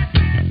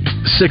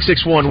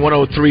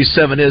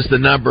 661-1037 is the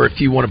number if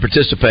you want to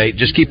participate.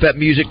 Just keep that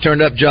music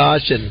turned up,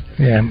 Josh, and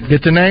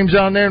get the names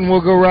on there, and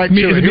we'll go right to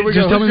it. Here we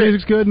go. Just tell me the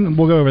music's good, and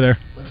we'll go over there.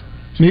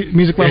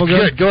 Music level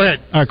good? Go ahead.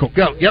 All right, cool.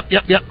 Go. Yep.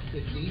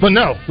 Well,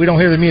 no, we don't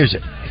hear the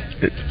music.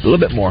 A little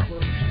bit more.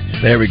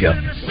 There we go.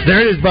 There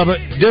it is, Bubba.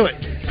 Do it.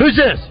 Who's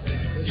this?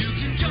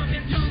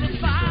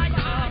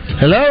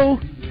 Hello?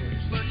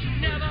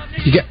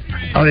 You get?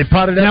 Oh, they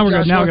potted out.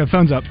 Now we got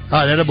thumbs up. All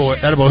right, that a boy.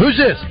 Who's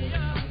this?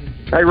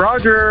 Hey,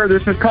 Roger.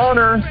 This is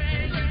Connor.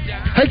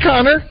 Hey,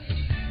 Connor.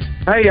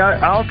 Hey,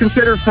 I'll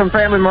consider some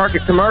Family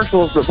Market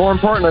commercials, but more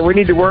importantly, we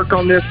need to work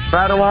on this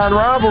battle line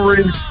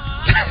rivalry.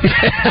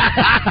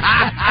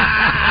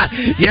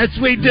 Yes,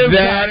 we do.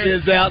 That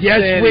is outstanding.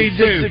 Yes, we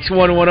do.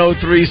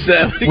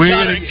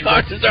 6611037.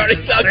 Carter's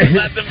already talking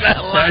about the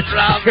battle line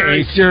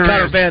rivalry. Sure.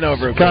 Connor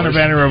Vanover, of Connor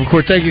course. Vanover, of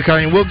course. Thank you,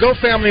 Connor. We'll go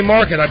Family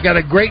Market. I've got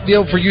a great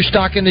deal for you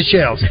stocking the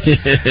shelves.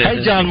 Hey,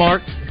 John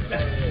Mark.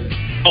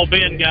 Oh,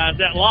 Ben, guys,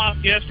 that loss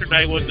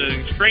yesterday was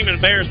an extreme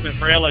embarrassment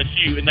for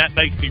LSU, and that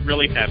makes me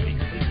really happy.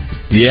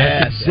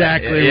 Yes,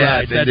 exactly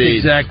right. That's indeed.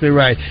 exactly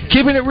right.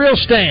 Keeping it real,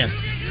 Stan.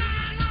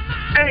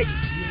 Hey,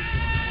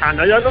 I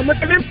know y'all gonna look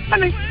at me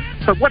funny,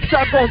 but what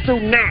y'all gonna do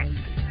now?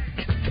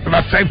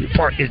 My favorite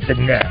part is the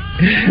neck.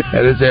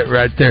 That is it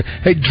right there.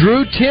 Hey,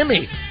 Drew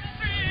Timmy.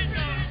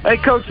 Hey,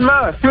 Coach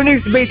Musk, who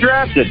needs to be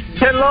drafted?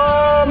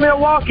 Hello,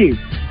 Milwaukee.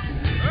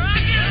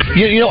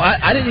 You know,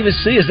 I didn't even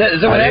see. Is that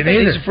what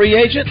happened? He's a free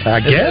agent?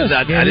 I guess.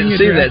 I didn't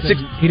see that.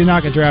 He did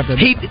not get drafted.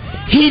 He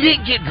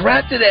didn't get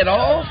drafted at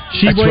all?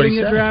 Sheboy didn't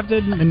get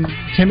drafted, and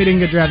Timmy didn't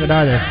get drafted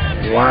either.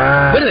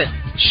 Wow. Wait a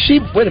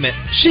minute.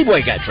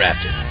 Sheboy got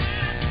drafted.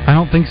 I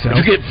don't think so.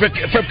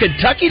 From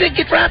Kentucky didn't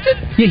get drafted?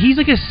 Yeah, he's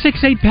like a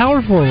 6'8"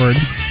 power forward.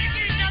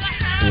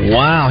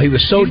 Wow, he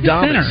was so He's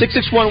dominant.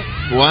 6'6". Wow.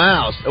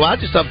 Well, I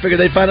just figured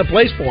they'd find a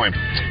place for him.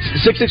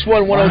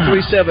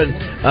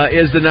 661-1037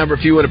 is the number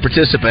if you want to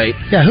participate.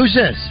 Yeah, who's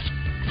this?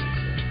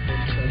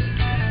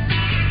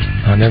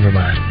 Oh, never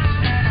mind.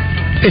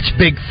 It's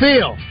Big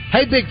Phil.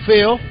 Hey, Big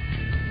Phil.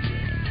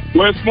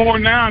 Westmore,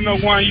 now I know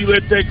why you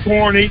let that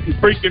corn-eating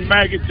freaking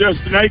maggot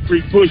Justin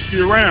Acree push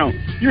you around.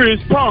 You're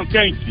his punk,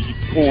 ain't you, you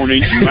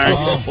corn-eating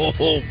maggot?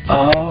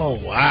 Oh,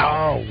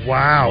 wow.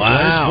 What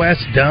has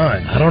Wes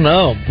done? I don't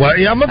know. Well,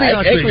 yeah, I'm going to be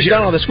honest with you. Acree's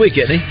done all this week,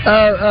 isn't he?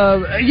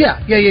 Yeah.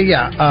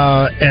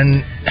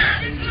 And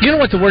you know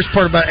what the worst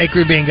part about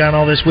Acree being gone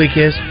all this week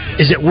is?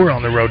 Is that we're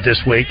on the road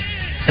this week.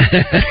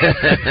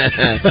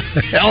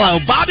 Hello,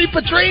 Bobby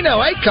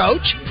Petrino. Hey,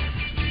 Coach.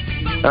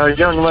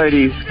 Young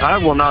lady, I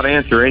will not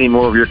answer any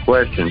more of your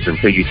questions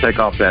until you take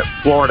off that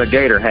Florida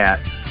Gator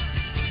hat.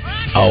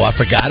 Oh, I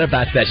forgot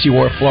about that. She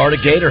wore a Florida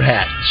Gator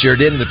hat. Sure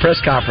did in the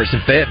press conference in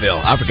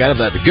Fayetteville. I forgot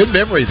about that. Good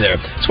memory there.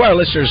 That's why our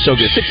listeners are so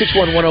good.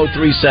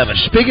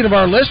 661-1037. Speaking of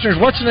our listeners,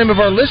 what's the name of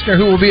our listener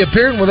who will be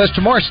appearing with us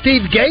tomorrow?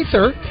 Steve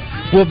Gaither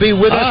will be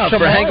with us tomorrow.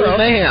 For Hanging with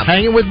Mayhem.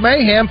 Hanging with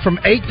Mayhem from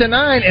 8 to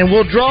 9, and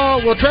we'll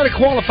try to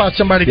qualify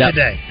somebody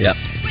today. Yep.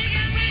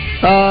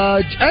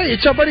 Hey,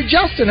 it's our buddy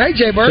Justin. Hey,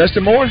 Jay Bird.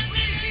 Justin Moore.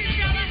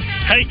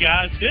 Hey,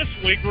 guys, this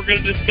week we're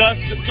going to discuss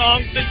the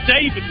songs that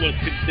David was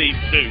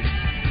conceived to.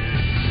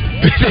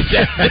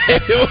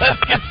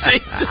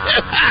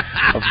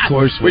 Of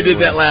course we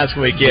did that last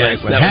week. Yes,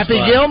 Happy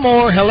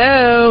Gilmore,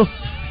 hello.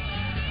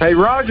 Hey,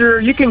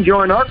 Roger, you can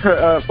join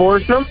our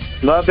foursome.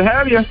 Love to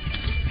have you.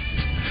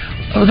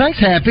 Oh, thanks,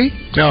 Happy.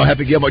 No,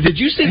 Happy Gilmore. Did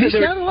you see He's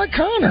sounding like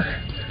Connor.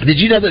 Did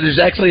you know that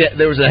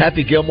there was a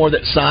Happy Gilmore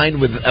that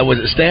signed with was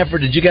it Stanford?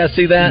 Did you guys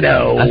see that?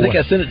 No. I think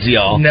I sent it to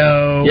y'all.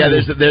 No. Yeah,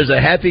 there's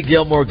a Happy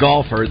Gilmore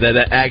golfer that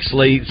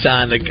actually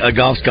signed a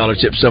golf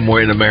scholarship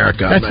somewhere in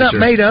America. That's not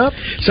made up.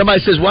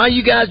 Somebody says, "Why are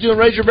you guys doing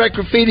Razorback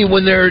graffiti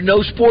when there are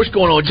no sports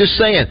going on?" Just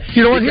saying.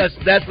 You know what?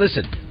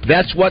 Listen.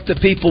 That's what the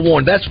people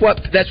want. That's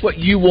what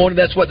you wanted.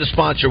 That's what the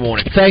sponsor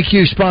wanted. Thank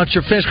you,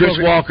 sponsor Fish Chris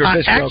Walker. I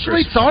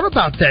actually thought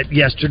about that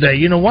yesterday.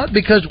 You know what?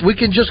 Because we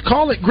can just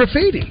call it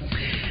graffiti.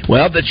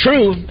 Well,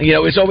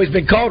 it's always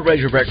been called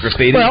Razorback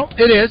graffiti. Well,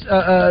 it is.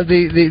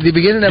 The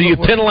beginning of it. Do you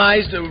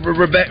penalize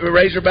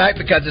Razorback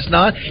because it's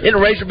not? Isn't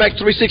Razorback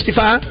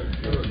 365?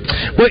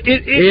 Well,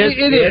 it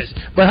is.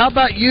 But how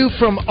about you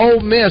from Ole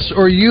Miss,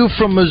 or you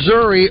from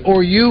Missouri,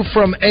 or you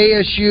from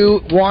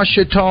ASU,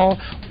 Ouachita,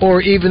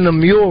 or even the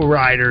Mule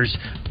Riders?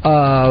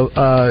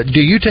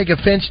 Do you take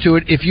offense to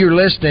it if you're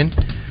listening?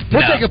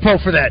 We'll take a poll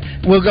for that.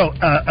 We'll go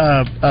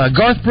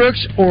Garth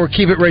Brooks or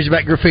Keep It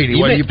Razorback Graffiti.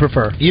 What do you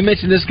prefer? You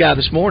mentioned this guy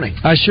this morning.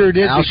 I sure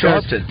did. Al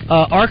Sharpton.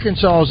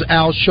 Arkansas's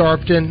Al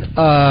Sharpton.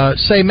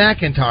 Say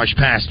McIntosh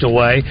passed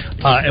away,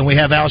 and we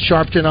have Al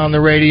Sharpton on the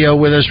radio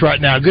with us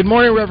right now. Good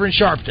morning, Reverend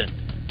Sharpton.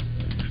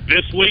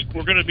 This week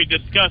we're going to be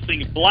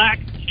discussing black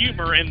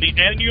humor in the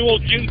annual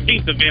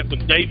Juneteenth event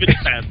with David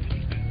Pass.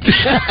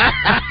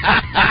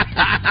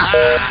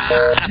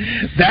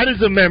 That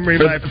is a memory,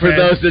 my friend. For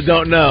those that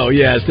don't know,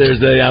 yes,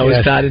 I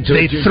was tied into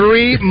the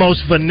three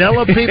most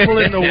vanilla people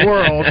in the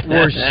world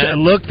were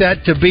looked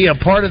at to be a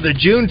part of the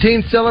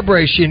Juneteenth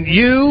celebration.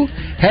 You,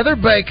 Heather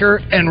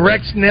Baker, and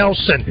Rex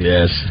Nelson.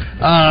 Yes.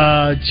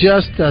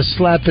 Just a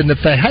slap in the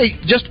face. Hey,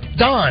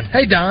 Don.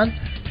 Hey, Don.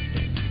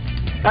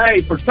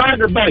 Hey, for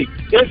Tiger Bait,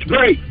 it's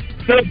great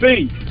to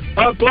be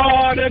a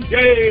Florida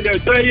Gator.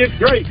 Say it's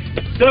great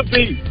to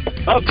be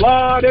a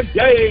Florida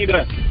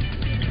Gator.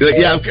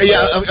 Yeah.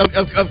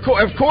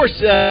 Of course.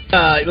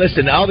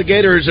 Listen, all the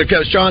Gators are.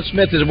 Sean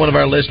Smith is one of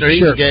our listeners.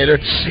 He's a Gator.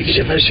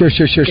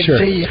 Sure.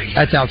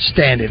 That's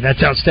outstanding.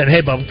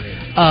 Hey,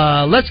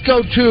 Bubba, let's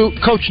go to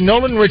Coach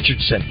Nolan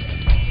Richardson.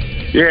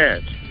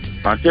 Yes.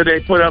 Until they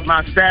put up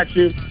my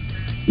statue,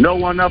 no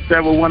one up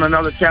there will win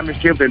another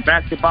championship in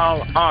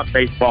basketball or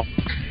baseball.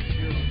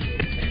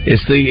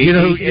 It's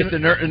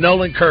the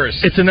Nolan curse.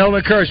 It's a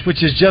Nolan curse,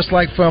 which is just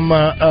like from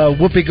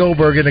Whoopi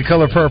Goldberg in The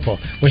Color Purple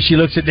when she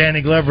looks at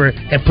Danny Glover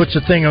and puts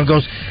a thing on and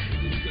goes,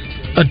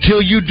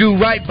 "Until you do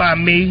right by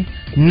me,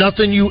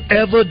 nothing you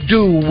ever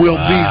do will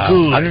be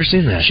good." I've never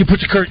seen that. She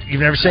puts a curse.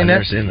 You've never seen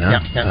that? I've never seen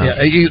that.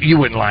 Yeah. You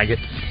wouldn't like it.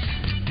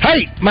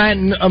 Hey, my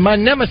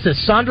nemesis,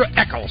 Sandra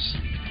Eccles.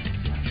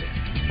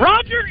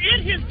 Roger,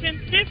 it has been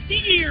 50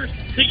 years,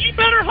 so you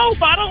better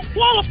hope I don't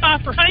qualify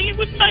for hanging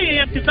with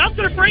Mayhem, because I'm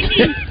going to bring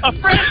you a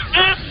fresh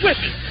ass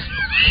whipping.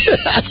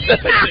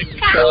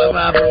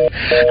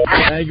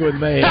 Hanging with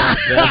Mayhem.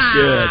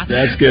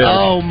 That's good.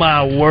 Oh,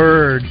 my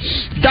word.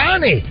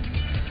 Donnie.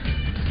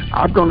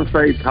 I'm going to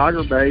say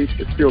Tiger Bass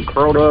is still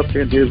curled up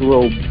in his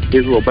little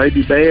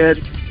baby bed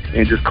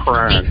and just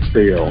crying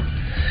still.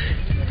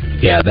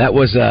 Yeah, that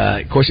was.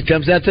 Of course, it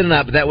comes out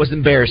tonight, but that was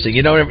embarrassing.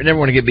 You know, never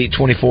want to get beat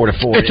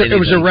 24-4. It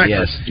was a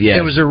record. Yes.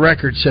 It was a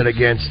record set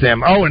against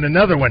them. Oh, and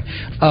another one,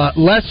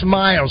 Les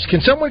Miles.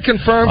 Can someone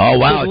confirm? Oh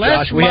wow,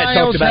 Josh, we hadn't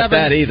talked about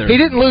that either. He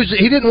didn't lose.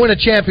 He didn't win a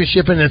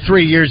championship in the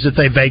 3 years that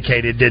they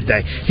vacated, did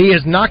they? He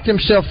has knocked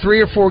himself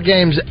 3 or 4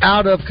 games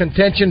out of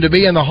contention to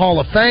be in the Hall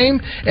of Fame,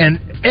 and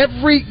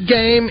every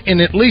game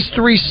in at least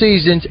 3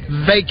 seasons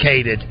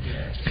vacated.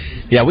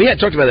 Yeah, we hadn't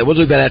talked about that. We'll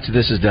do that after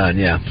this is done.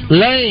 Yeah,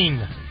 Lane.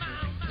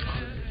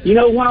 You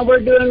know why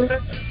we're doing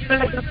that?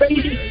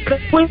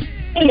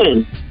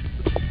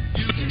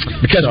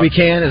 Because we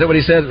can? Is that what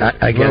he said?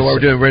 I guess. Why we're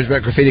doing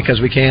Razorback Graffiti? Because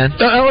we can?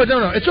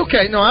 No. It's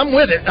okay. No, I'm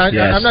with it.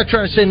 I'm not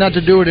trying to say not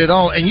to do it at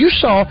all. And we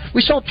saw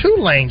 2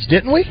 Lanes,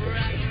 didn't we?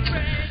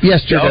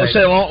 Yesterday. I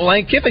saw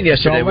Lane Kiffin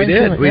yesterday. We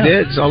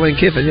did. Saw Lane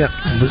Kiffin, yeah.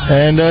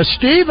 And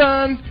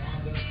Steven.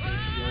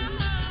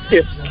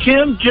 If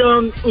Kim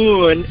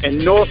Jong-un and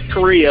North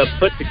Korea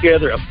put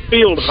together a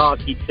field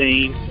hockey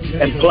team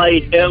and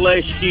played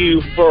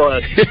LSU for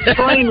a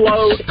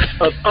trainload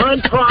of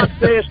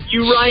unprocessed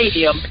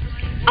uranium,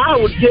 I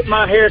would get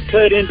my hair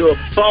cut into a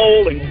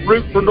bowl and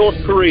root for North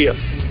Korea.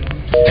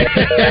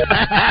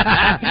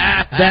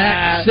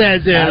 That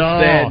says it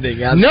all.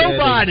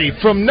 Nobody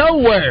from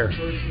nowhere.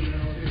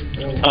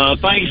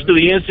 Thanks to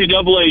the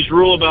NCAA's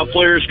rule about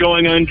players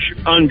going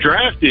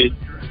undrafted,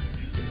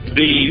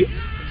 the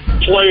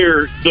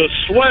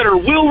sweater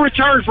will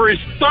return for his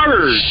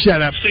 3rd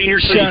senior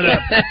season.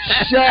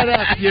 Shut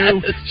up,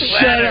 you.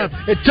 Shut up.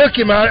 It took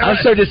him out. I'm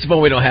so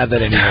disappointed we don't have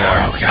that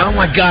anymore. Oh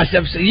my gosh.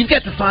 You've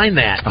got to find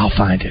that. I'll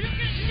find it.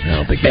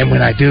 And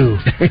when I do,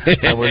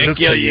 I will look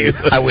kill for you.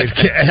 I will.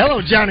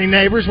 Hello, Johnny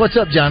Neighbors. What's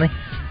up, Johnny?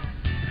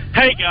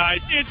 Hey,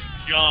 guys. It's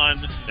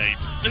John Neighbors.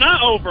 And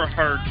I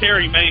overheard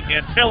Terry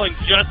Mayhem telling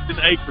Justin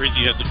Akers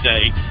the other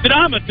day that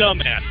I'm a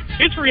dumbass.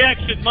 It's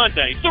Reaction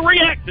Monday, so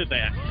react to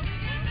that.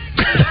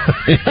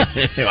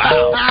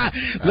 Wow.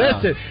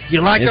 Listen,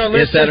 you like our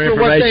listeners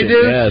for what they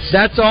do? Yes.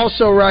 That's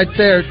also right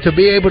there to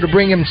be able to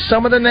bring him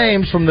some of the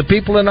names from the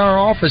people in our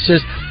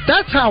offices.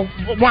 That's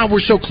why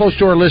we're so close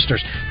to our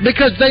listeners,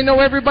 because they know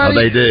everybody.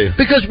 Oh, they do.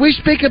 Because we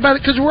speak about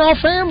it because we're all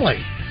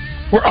family.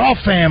 We're all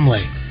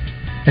family.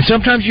 And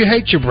sometimes you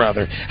hate your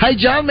brother. Hey,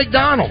 John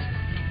McDonald.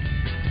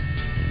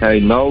 Hey,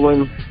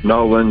 Nolan.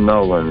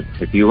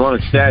 If you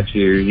want a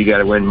statue, you got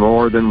to win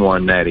more than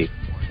one natty.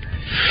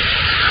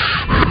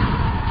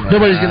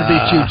 Nobody's going to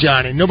beat you,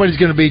 Johnny. Nobody's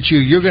going to beat you.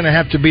 You're going to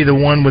have to be the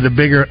one with a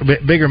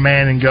bigger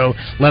man and go,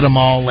 let them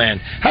all in.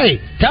 Hey,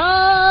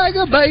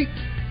 Tiger Bait.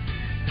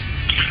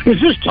 Is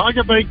this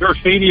Tiger Bait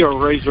Graffiti or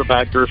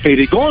Razorback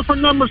Graffiti? Going for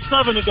number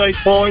 7 today,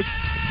 boys.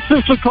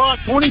 6 o'clock,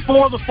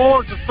 24-4.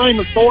 It's the same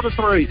as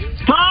 4-3.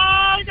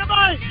 Tiger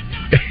Bait.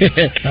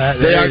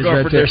 They are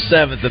going for their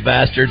 7th, the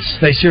bastards.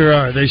 They sure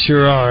are.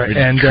 It's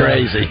and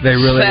crazy. They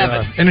really 7.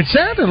 are. And it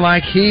sounded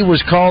like he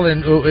was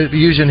calling,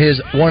 using his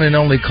one and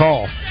only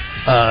call.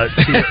 To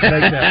make that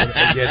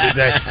again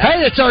today.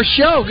 Hey, it's our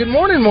show. Good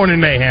morning, Morning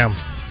Mayhem.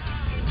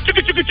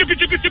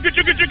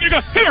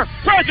 Here,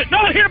 present,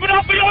 not here, but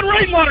I'll be on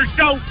Rainwater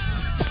Show.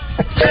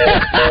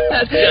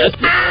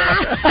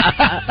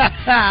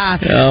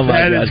 Oh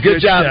my gosh! Good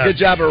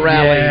job of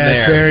rallying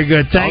there. Very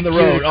good. Thank you,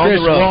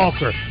 Chris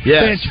Walker.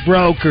 Yes. Bench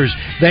Brokers.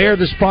 They are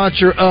the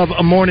sponsor of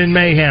Morning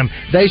Mayhem.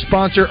 They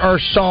sponsor our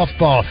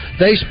softball.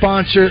 They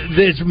sponsor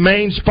this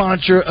main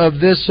sponsor of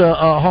this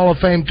Hall of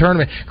Fame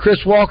tournament.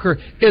 Chris Walker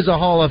is a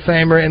Hall of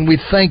Famer, and we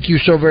thank you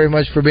so very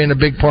much for being a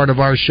big part of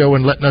our show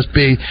and letting us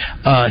be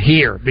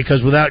here.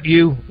 Because without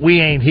you,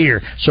 we ain't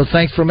here. So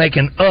thanks for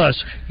making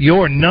us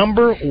your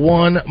number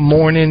 1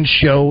 morning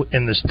show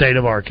in the state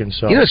of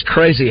Arkansas. You know, it's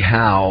crazy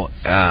how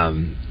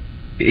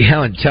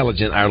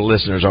intelligent our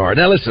listeners are.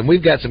 Now, listen,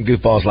 we've got some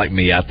goofballs like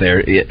me out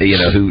there,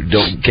 who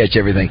don't catch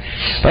everything.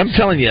 But I'm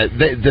telling you,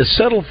 the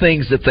subtle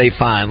things that they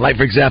find, like,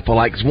 for example,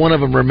 like one of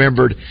them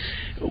remembered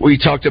we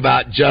talked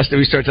about Justin.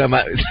 We started talking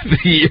about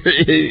the year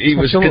he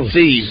was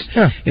conceived.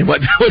 Yeah. And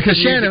what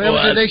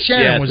Shannon,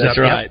 Shannon was that's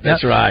up. Right.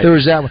 That's right. There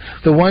was that one.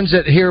 The ones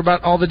that hear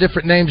about all the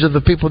different names of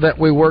the people that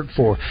we work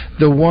for.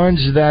 The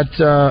ones that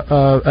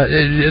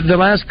the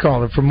last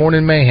caller from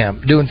Morning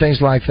Mayhem doing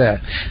things like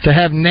that. To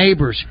have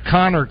neighbors,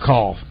 Connor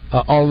call.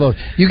 All those.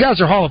 You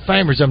guys are Hall of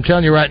Famers. I'm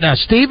telling you right now.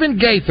 Stephen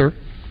Gaither,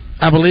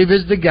 I believe,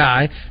 is the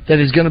guy that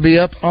is going to be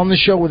up on the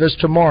show with us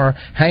tomorrow,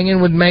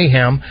 hanging with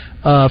Mayhem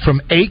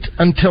from 8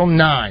 until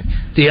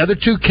 9. The other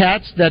two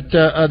cats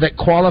that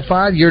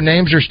qualified, your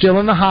names are still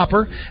in the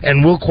hopper,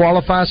 and we'll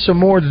qualify some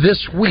more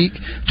this week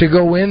to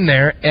go in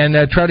there and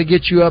try to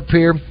get you up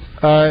here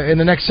in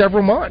the next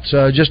several months,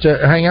 just to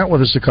hang out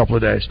with us a couple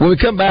of days. When we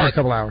come back, a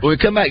couple hours. When we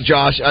come back,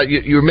 Josh,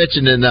 you were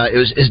mentioning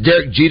it's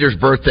Derek Jeter's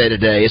birthday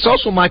today. It's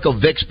also Michael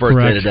Vick's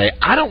birthday today.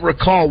 I don't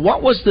recall,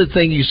 what was the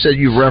thing you said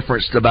you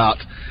referenced about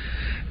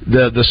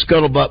the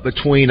scuttlebutt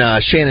between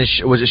Shannon?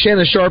 Was it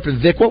Shannon Sharp and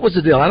Vick? What was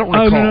the deal? I don't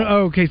recall. No.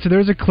 Okay, so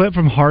there's a clip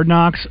from Hard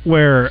Knocks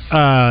where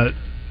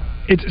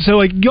it's so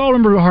like y'all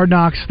remember Hard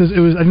Knocks? It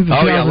was I think the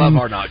 2000, I love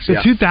Hard Knocks.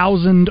 The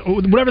 2000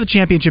 whatever the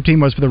championship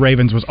team was for the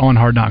Ravens was on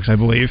Hard Knocks, I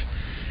believe.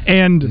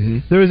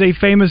 And there was a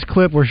famous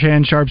clip where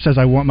Shannon Sharp says,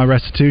 "I want my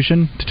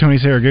restitution" to Tony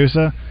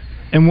Siragusa,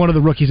 and one of the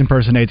rookies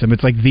impersonates him.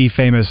 It's like the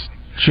famous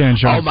Shannon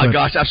Sharp. Oh my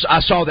gosh, I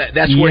saw that.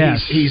 That's where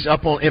he's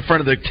up in front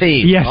of the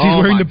team. Yes, he's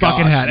wearing the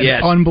bucket hat.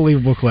 Yes.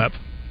 Unbelievable clip.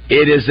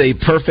 It is a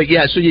perfect,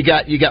 so you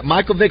got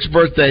Michael Vick's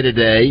birthday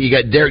today, you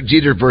got Derek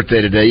Jeter's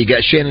birthday today, you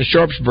got Shannon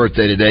Sharp's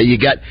birthday today, you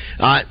got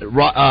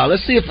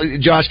let's see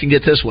if Josh can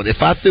get this one.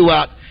 If I threw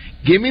out,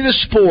 give me the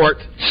sport,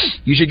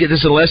 you should get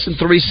this in less than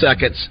 3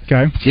 seconds.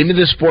 Okay. Give me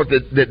the sport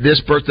that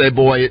this birthday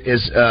boy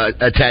is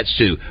attached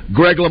to.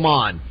 Greg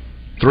LeMond.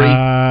 3, 2,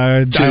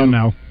 I don't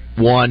know.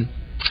 1.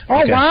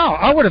 Oh, okay. Wow.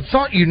 I would have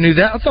thought you knew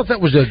that. I thought that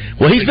was a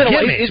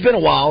he's been a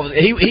while.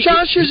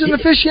 Josh is an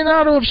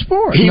aficionado of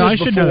sports. He was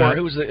before.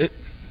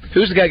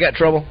 Who's the guy that got in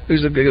trouble?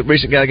 Who's the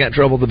recent guy that got in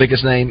trouble? The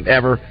biggest name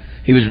ever.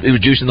 He was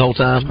juicing the whole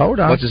time. Hold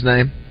on. What's his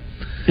name?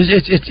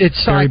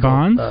 It's Barry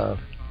Bonds.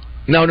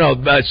 No,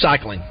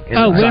 cycling.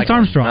 Lance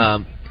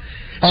Armstrong.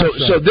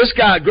 So this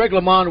guy, Greg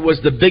LeMond, was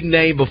the big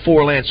name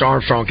before Lance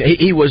Armstrong.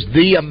 He was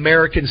the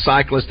American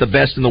cyclist, the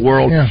best in the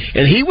world. Yeah.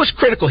 And he was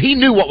critical. He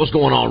knew what was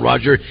going on,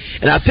 Roger.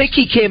 And I think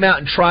he came out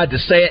and tried to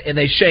say it, and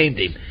they shamed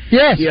him.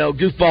 Yes.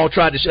 Goofball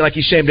tried to say, like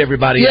he shamed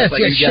everybody else.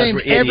 Yes,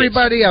 shamed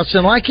everybody else.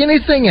 And like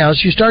anything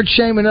else, you start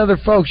shaming other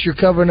folks, you're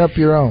covering up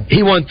your own.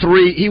 He won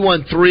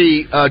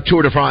three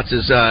Tour de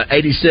France's,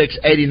 86,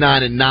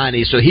 89, and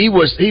 90. So he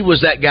was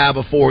that guy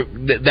before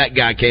that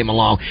guy came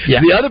along.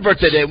 Yeah. The other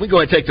birthday day, we go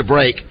ahead and take the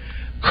break.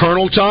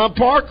 Colonel Tom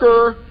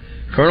Parker.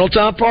 Colonel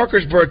Tom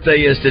Parker's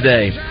birthday is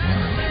today.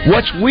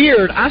 What's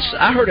weird,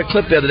 I heard a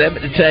clip the other day,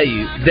 to tell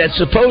you, that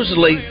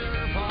supposedly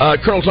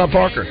Colonel Tom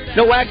Parker,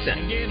 no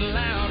accent.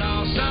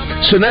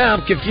 So now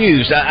I'm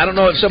confused. I don't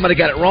know if somebody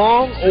got it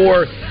wrong,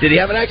 or did he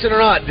have an accent or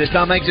not? Did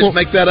Tom Hanks just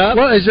make that up?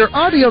 Well, is there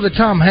audio that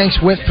Tom Hanks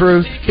went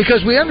through?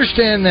 Because we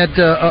understand that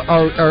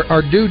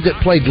our dude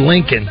that played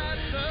Lincoln,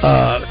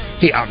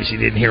 he obviously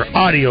didn't hear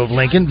audio of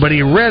Lincoln, but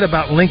he read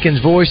about Lincoln's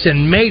voice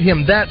and made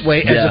him that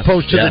way as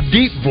opposed to the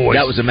deep voice.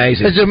 That was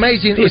amazing. It's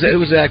amazing. Who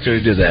was the actor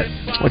who did that?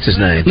 What's his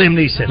name? Liam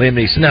Neeson.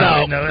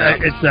 No,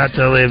 it's not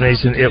Liam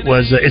Neeson.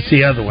 It's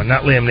the other one,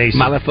 not Liam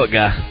Neeson. My left foot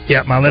guy.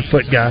 Yeah, my left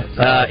foot guy.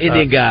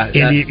 Indian guy.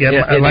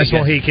 Last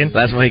Mohican.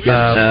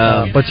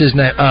 What's his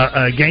name?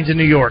 Gangs of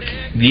New York.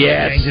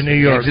 Yes. Gangs of New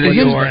York. What's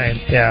his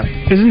name? Yeah.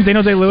 Isn't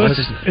Daniel Day-Lewis?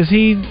 Is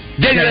he?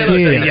 Daniel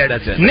Day-Lewis. Yeah,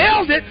 that's it.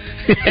 Nailed it.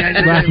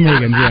 Last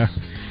Mohican, yeah.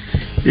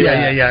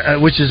 Yeah,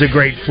 which is a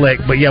great flick.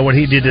 But yeah, what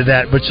he did to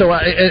that. But so,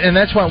 and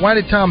that's why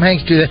did Tom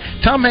Hanks do that?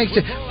 Tom Hanks,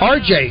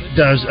 RJ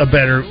does a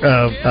better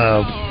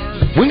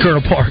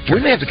Colonel Parker. We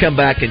may have to come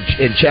back and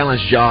challenge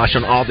Josh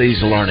on all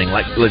these learning,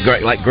 like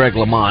Greg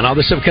LeMond. All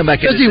this stuff. Come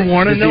back. Does he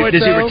want to know it?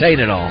 Does he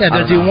retain it all? Yeah.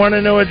 Does he want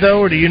to know it though,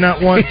 or do you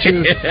not want to?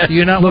 Do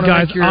you not Look,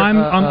 want guys, I'm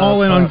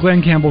all in on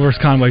Glenn Campbell versus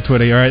Conway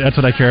Twitty. All right, that's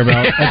what I care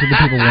about. That's what the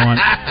people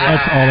want.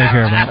 That's all they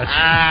care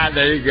about.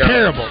 There you go.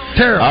 Terrible.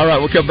 All right,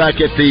 we'll come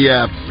back at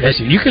the.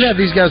 Listen, you could have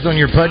these guys on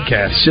your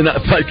podcast.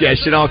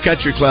 Chenal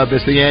Country Club.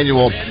 It's the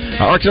annual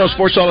Arkansas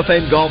Sports Hall of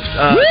Fame Golf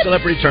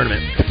Celebrity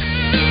Tournament.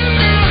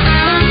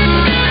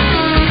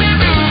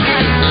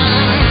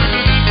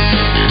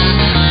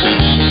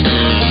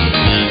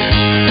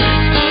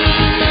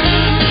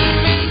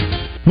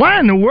 Why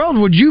in the world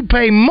would you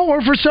pay more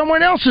for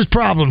someone else's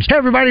problems? Hey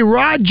everybody,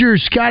 Roger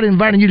Scott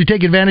inviting you to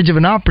take advantage of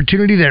an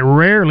opportunity that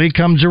rarely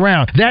comes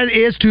around. That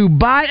is to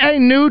buy a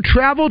new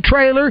travel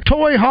trailer,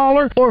 toy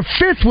hauler, or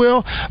fifth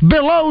wheel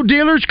below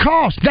dealer's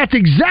cost. That's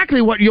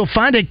exactly what you'll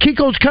find at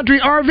Kiko's Country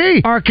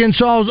RV,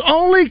 Arkansas's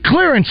only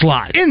clearance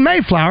lot in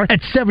Mayflower at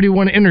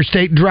 71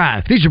 Interstate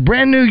Drive. These are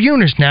brand new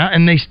units now,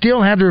 and they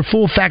still have their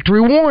full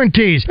factory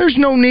warranties. There's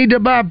no need to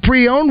buy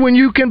pre-owned when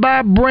you can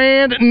buy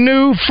brand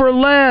new for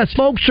less.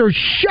 Folks are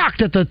shocked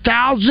shocked at the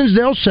thousands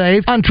they'll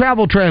save on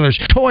travel trailers,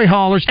 toy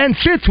haulers, and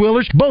fifth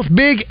wheelers, both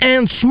big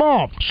and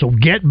small. So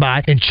get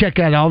by and check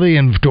out all the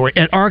inventory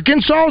at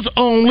Arkansas's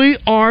only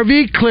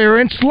RV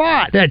clearance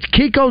lot. That's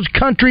Kiko's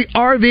Country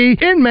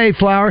RV in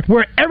Mayflower,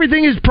 where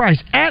everything is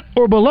priced at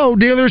or below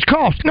dealer's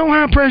cost. No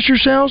high-pressure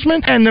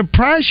salesman, and the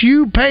price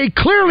you pay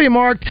clearly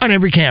marked on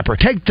every camper.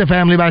 Take the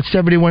family by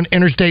 71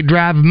 Interstate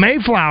Drive,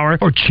 Mayflower,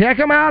 or check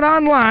them out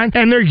online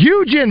and their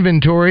huge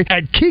inventory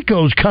at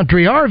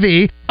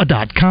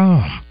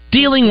KikosCountryRV.com.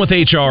 Dealing with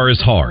HR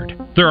is hard.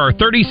 There are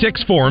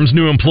 36 forms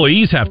new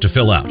employees have to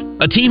fill out,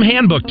 a team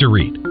handbook to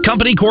read,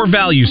 company core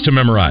values to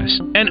memorize,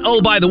 and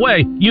oh, by the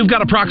way, you've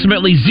got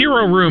approximately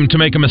 0 room to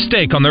make a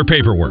mistake on their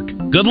paperwork.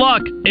 Good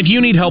luck. If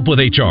you need help with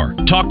HR,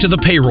 talk to the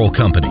payroll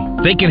company.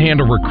 They can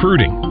handle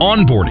recruiting,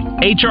 onboarding,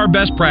 HR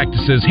best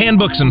practices,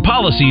 handbooks and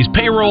policies,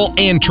 payroll,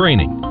 and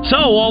training. So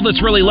all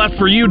that's really left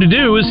for you to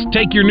do is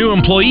take your new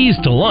employees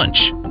to lunch.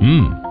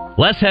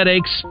 Less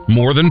headaches,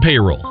 more than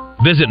payroll.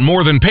 Visit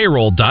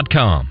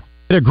morethanpayroll.com.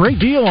 Get a great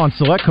deal on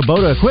select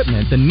Kubota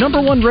equipment, the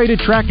 #1 rated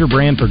tractor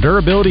brand for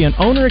durability and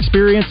owner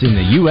experience in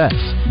the U.S.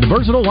 The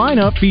versatile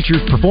lineup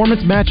features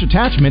performance match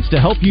attachments to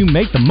help you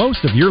make the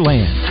most of your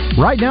land.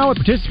 Right now at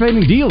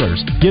participating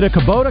dealers, get a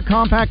Kubota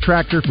compact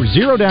tractor for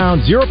 0 down,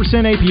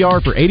 0%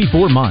 APR for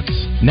 84 months.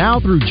 Now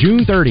through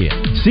June 30th.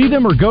 See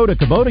them or go to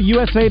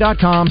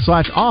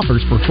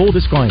KubotaUSA.com/offers for full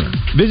disclaimer.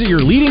 Visit your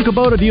leading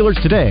Kubota dealers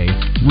today.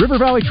 River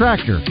Valley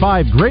Tractor,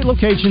 5 great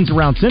locations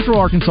around Central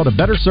Arkansas to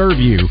better serve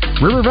you.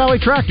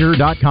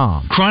 RiverValleyTractor.com.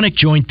 Chronic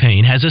joint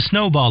pain has a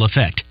snowball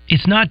effect.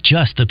 It's not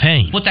just the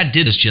pain. What that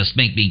did is just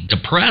make me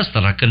depressed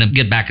that I couldn't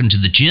get back into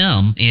the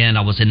gym, and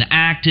I was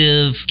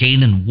inactive,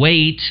 gaining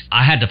weight.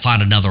 I had to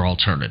find another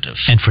alternative.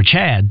 And for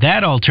Chad,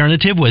 that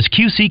alternative was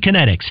QC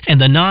Kinetics and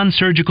the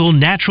non-surgical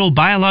natural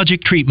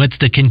biologic treatments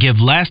that can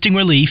give lasting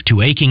relief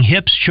to aching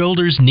hips,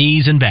 shoulders,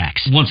 knees, and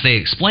backs. Once they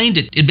explained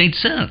it, it made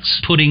sense.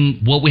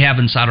 Putting what we have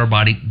inside our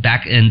body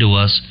back into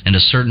us in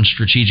a certain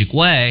strategic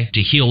way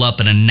to heal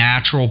up in a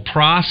natural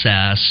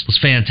process was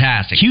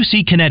fantastic.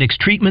 QC Kinetics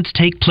treatments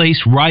take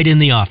place right in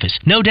the office.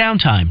 No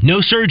downtime, no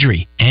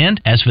surgery.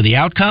 And as for the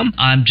outcome,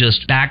 I'm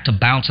just back to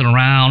bouncing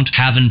around,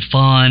 having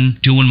fun,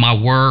 doing my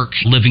work,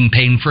 living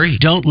pain-free.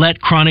 Don't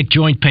let chronic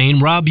joint pain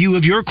rob you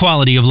of your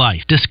quality of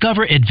life.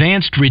 Discover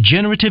advanced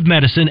regenerative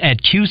medicine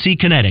at QC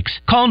Kinetics.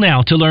 Call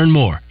now to learn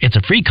more. It's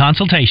a free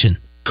consultation.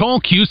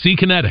 Call QC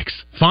Kinetics,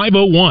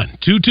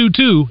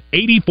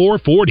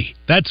 501-222-8440.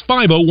 That's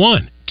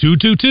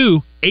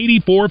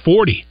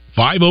 501-222-8440.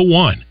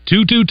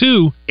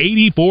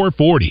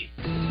 501-222-8440.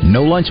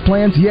 No lunch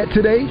plans yet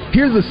today?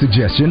 Here's a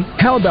suggestion.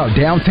 How about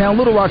downtown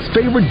Little Rock's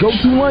favorite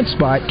go-to lunch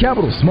spot,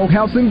 Capital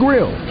Smokehouse and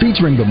Grill,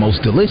 featuring the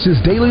most delicious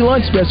daily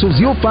lunch specials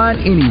you'll find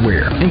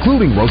anywhere,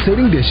 including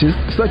rotating dishes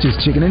such as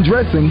chicken and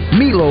dressing,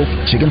 meatloaf,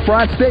 chicken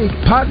fried steak,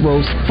 pot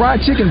roast,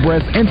 fried chicken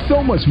breast, and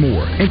so much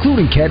more,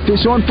 including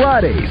catfish on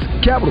Fridays.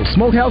 Capital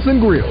Smokehouse and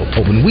Grill,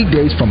 open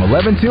weekdays from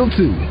 11 till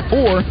 2,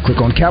 or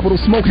click on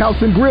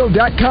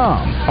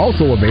CapitalSmokehouseandGrill.com.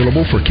 Also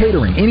available for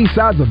catering any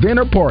size event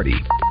or party.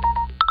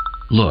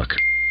 Look,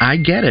 I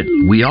get it.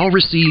 We all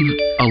receive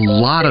a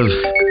lot of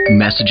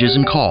messages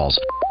and calls.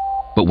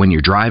 But when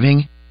you're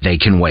driving, they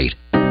can wait.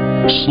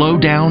 Slow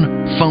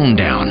down, phone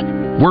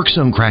down. Work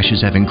zone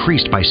crashes have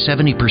increased by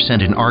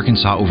 70% in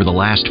Arkansas over the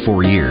last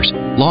 4 years.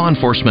 Law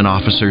enforcement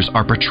officers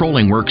are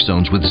patrolling work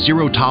zones with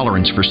zero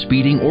tolerance for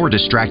speeding or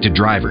distracted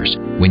drivers.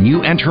 When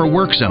you enter a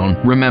work zone,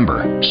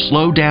 remember,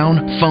 slow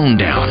down, phone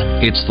down.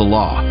 It's the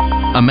law.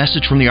 A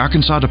message from the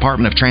Arkansas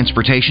Department of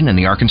Transportation and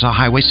the Arkansas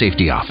Highway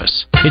Safety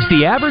Office. It's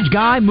the Average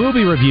Guy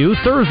Movie Review,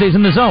 Thursdays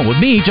in the Zone, with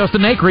me,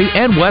 Justin Acree,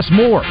 and Wes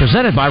Moore,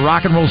 presented by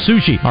Rock and Roll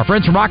Sushi. Our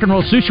friends from Rock and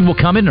Roll Sushi will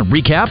come in and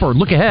recap or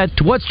look ahead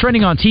to what's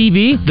trending on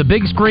TV, the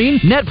big screen,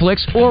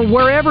 Netflix, or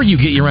wherever you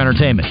get your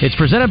entertainment. It's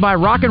presented by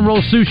Rock and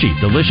Roll Sushi,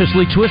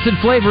 deliciously twisted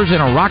flavors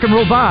and a rock and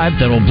roll vibe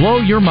that'll blow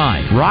your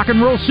mind.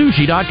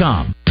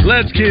 RockandRollSushi.com.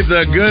 Let's keep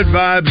the good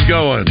vibes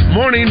going.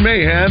 Morning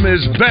Mayhem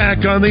is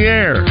back on the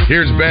air.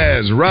 Here's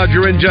Baz,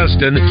 Roger, and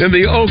Justin in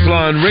the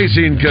Oaklawn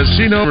Racing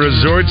Casino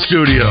Resort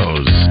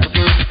Studios.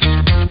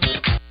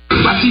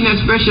 I seen that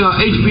special on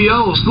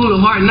HBO, School of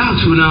Hard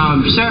Knocks, when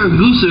Sarah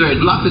Gooser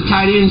locked the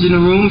tight ends in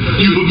the room.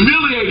 You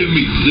humiliated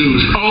me,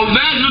 dude, on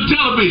national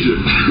television.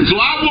 So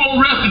I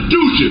want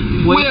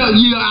restitution. Well,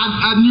 yeah,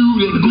 I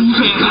knew that Goose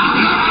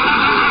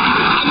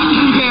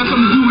had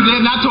something to do with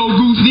that, and I told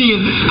Goose then,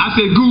 I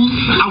said, Goose,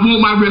 I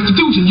want my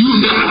restitution. You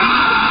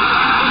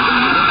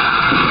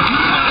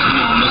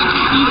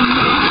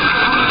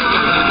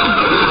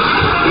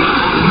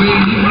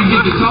man, you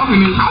get to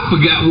talking and I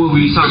forgot what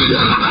we were talking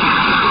about.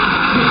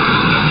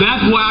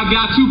 That's why I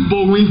got Super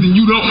Bowl rings and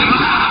you don't.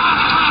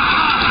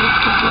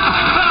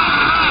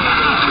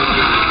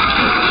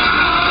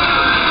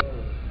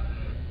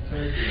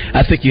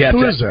 I think you have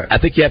to. I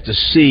think you have to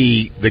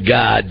see the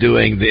guy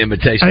doing the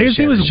imitation. I guess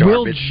it was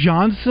Will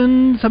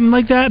Johnson, something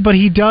like that. But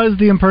he does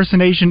the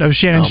impersonation of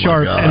Shannon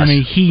Sharp, and I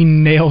mean he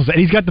nails it.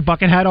 He's got the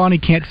bucket hat on; he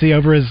can't see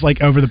over his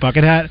over the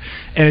bucket hat,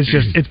 and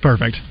it's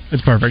perfect.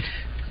 It's perfect.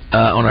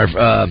 On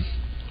our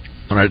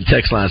on our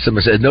text line,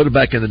 somebody said, noted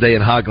back in the day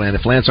in Hogland,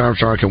 if Lance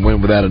Armstrong can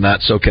win without a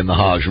knot, so can the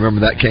Hogs.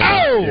 Remember that came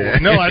out? Oh,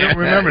 no, I don't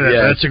remember that.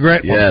 Yes. That's a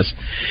great one. Yes.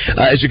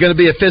 Is there going to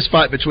be a fist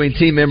fight between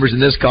team members in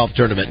this golf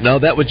tournament? No,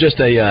 that was just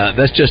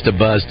that's just a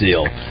buzz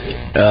deal,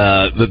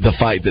 the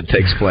fight that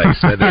takes place.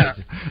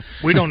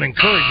 We don't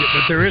encourage it,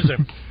 but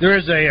there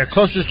is a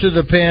closest to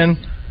the pin,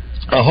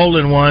 a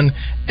hole-in-one,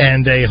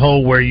 and a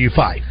hole where you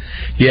fight.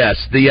 Yes.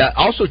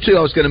 Also, too,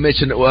 I was going to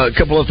mention a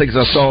couple of things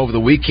I saw over the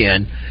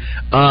weekend.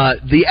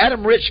 The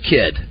Adam Rich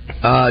kid.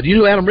 Do you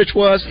know who Adam Rich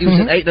was? He was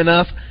an 8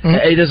 enough.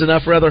 8 is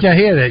enough, rather. Yeah,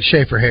 he had that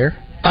Schaefer hair.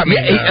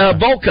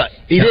 Bowl cut.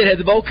 He did have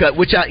the bowl cut,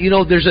 which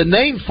there's a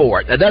name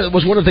for it. That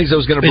was one of the things I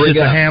was going to bring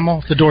up. The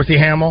Hamill, the Dorothy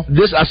Hamill?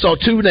 I saw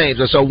 2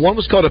 names. I saw one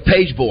was called a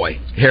Page Boy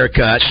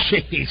haircut.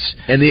 Jeez.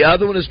 And the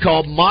other one is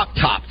called Mop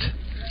Topped.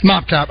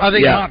 Mop Top. I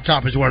think Mop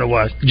Top is what it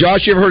was.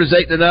 Josh, you ever heard of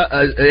 8 enough?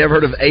 Ever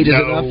heard of 8 is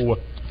enough?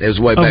 It was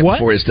way back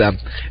before his time.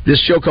 This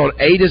show called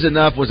 8 is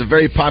Enough was a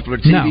very popular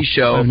TV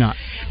show. I've not.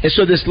 And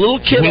so this little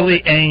kid,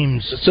 Willie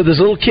Ames. So this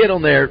little kid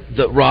on there,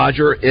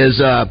 Roger,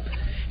 is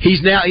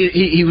he's now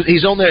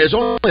he's on there. It's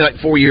only like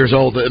 4 years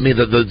old. I mean,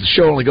 the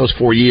show only goes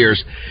 4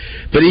 years,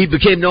 but he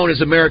became known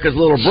as America's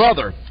little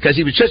brother because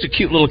he was just a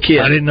cute little kid.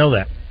 I didn't know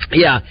that.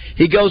 Yeah,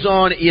 he goes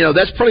on.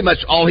 That's pretty much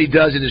all he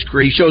does in his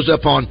career. He shows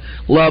up on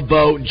Love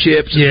Boat and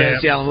Chips and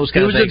Fantasy Island, those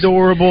kind of things. He was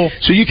adorable.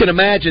 So you can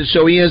imagine.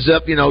 So he ends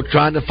up,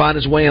 trying to find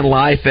his way in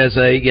life as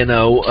a,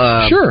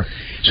 sure.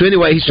 So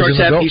anyway, he starts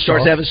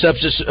having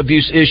substance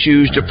abuse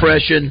issues,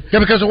 depression. Yeah,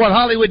 because of what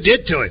Hollywood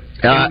did to him.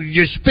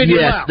 You spit him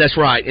out. Yes, that's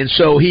right. And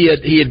so he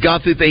had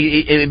gone through things.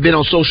 He had been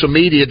on social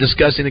media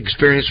discussing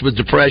experience with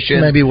depression.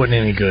 Maybe it wasn't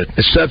any good.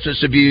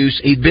 Substance abuse.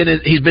 He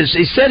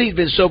said he'd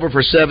been sober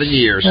for 7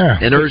 years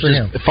and urged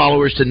his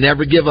followers to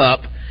never give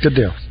up. Good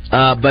deal.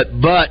 But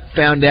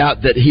found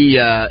out that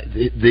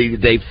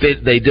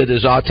they did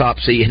his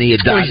autopsy and he had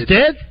died. Oh, he's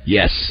dead?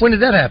 Yes. When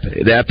did that happen?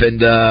 It happened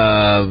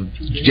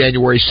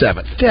January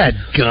 7th.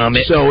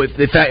 Dadgummit. So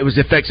in fact, it was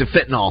the effects of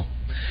fentanyl.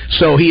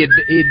 So he had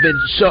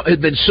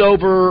been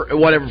sober,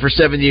 whatever, for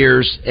 7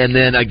 years, and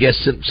then I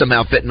guess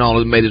somehow fentanyl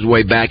had made his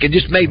way back. It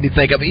just made me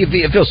think of. You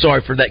feel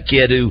sorry for that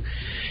kid who.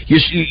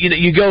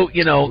 You go.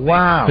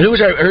 Wow.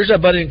 Who's our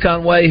buddy in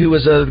Conway who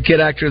was a kid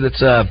actor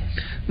that's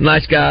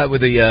nice guy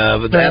with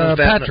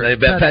Patrick.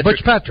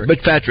 Butch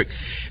Patrick.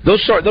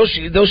 Those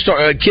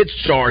kid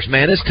stars,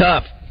 man, it's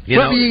tough.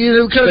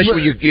 Especially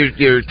when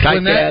you're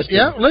typecast.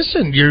 Yeah,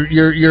 listen,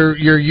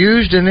 you're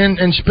used and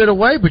then spit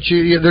away, but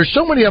there's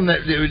so many of them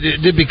that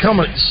did become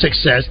a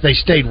success. They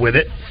stayed with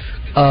it,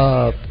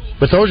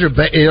 but those are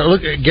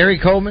look at Gary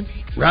Coleman,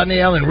 Rodney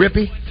Allen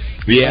Rippey.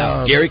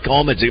 Yeah, Gary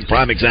Coleman's a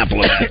prime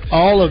example of that.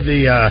 All of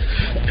the,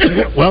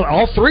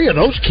 all 3 of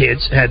those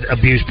kids had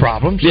abuse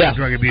problems. Yeah,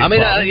 drug abuse.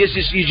 It's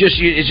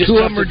just 2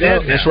 of them are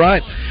dead. That's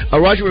right.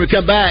 Roger, when we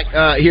come back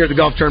here at the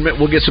golf tournament,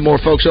 we'll get some more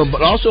folks on.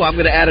 But also, I'm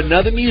going to add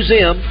another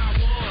museum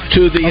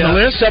to the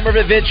Summer of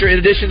Adventure. In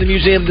addition to the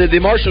museum, the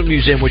Marshall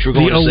Museum, which we're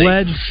going to see. The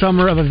alleged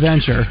Summer of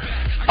Adventure.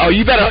 Oh,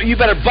 you better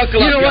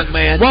buckle up, young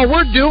man. While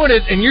we're doing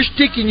it, and you're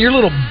sticking your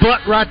little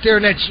butt right there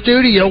in that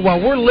studio while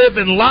we're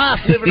living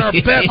life, living our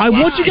best I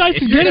want you guys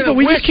to get it, but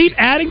we just keep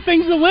adding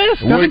things to the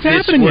list. Nothing's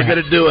happening yet. We're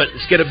going to do it.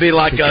 It's going to be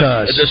like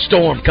the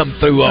storm come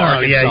through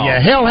Arkansas.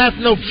 Yeah. Hell hath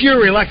no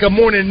fury like a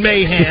morning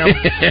mayhem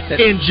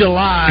in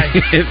July.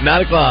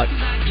 9 o'clock.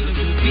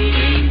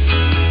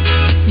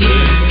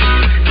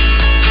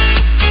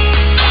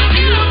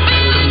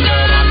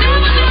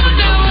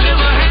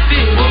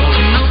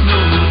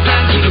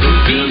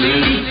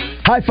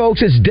 Hi,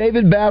 folks. It's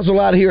David Basil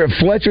out here at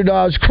Fletcher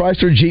Dodge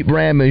Chrysler Jeep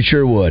Ram in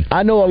Sherwood.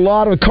 I know a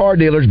lot of car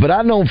dealers, but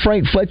I've known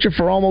Frank Fletcher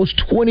for almost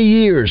 20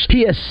 years.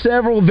 He has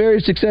several very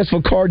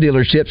successful car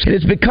dealerships, and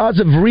it's because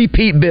of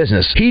repeat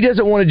business. He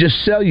doesn't want to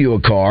just sell you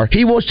a car.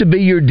 He wants to be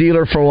your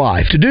dealer for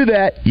life. To do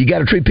that, you got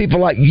to treat people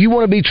like you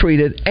want to be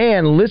treated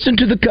and listen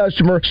to the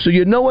customer so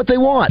you know what they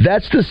want.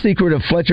 That's the secret of Fletcher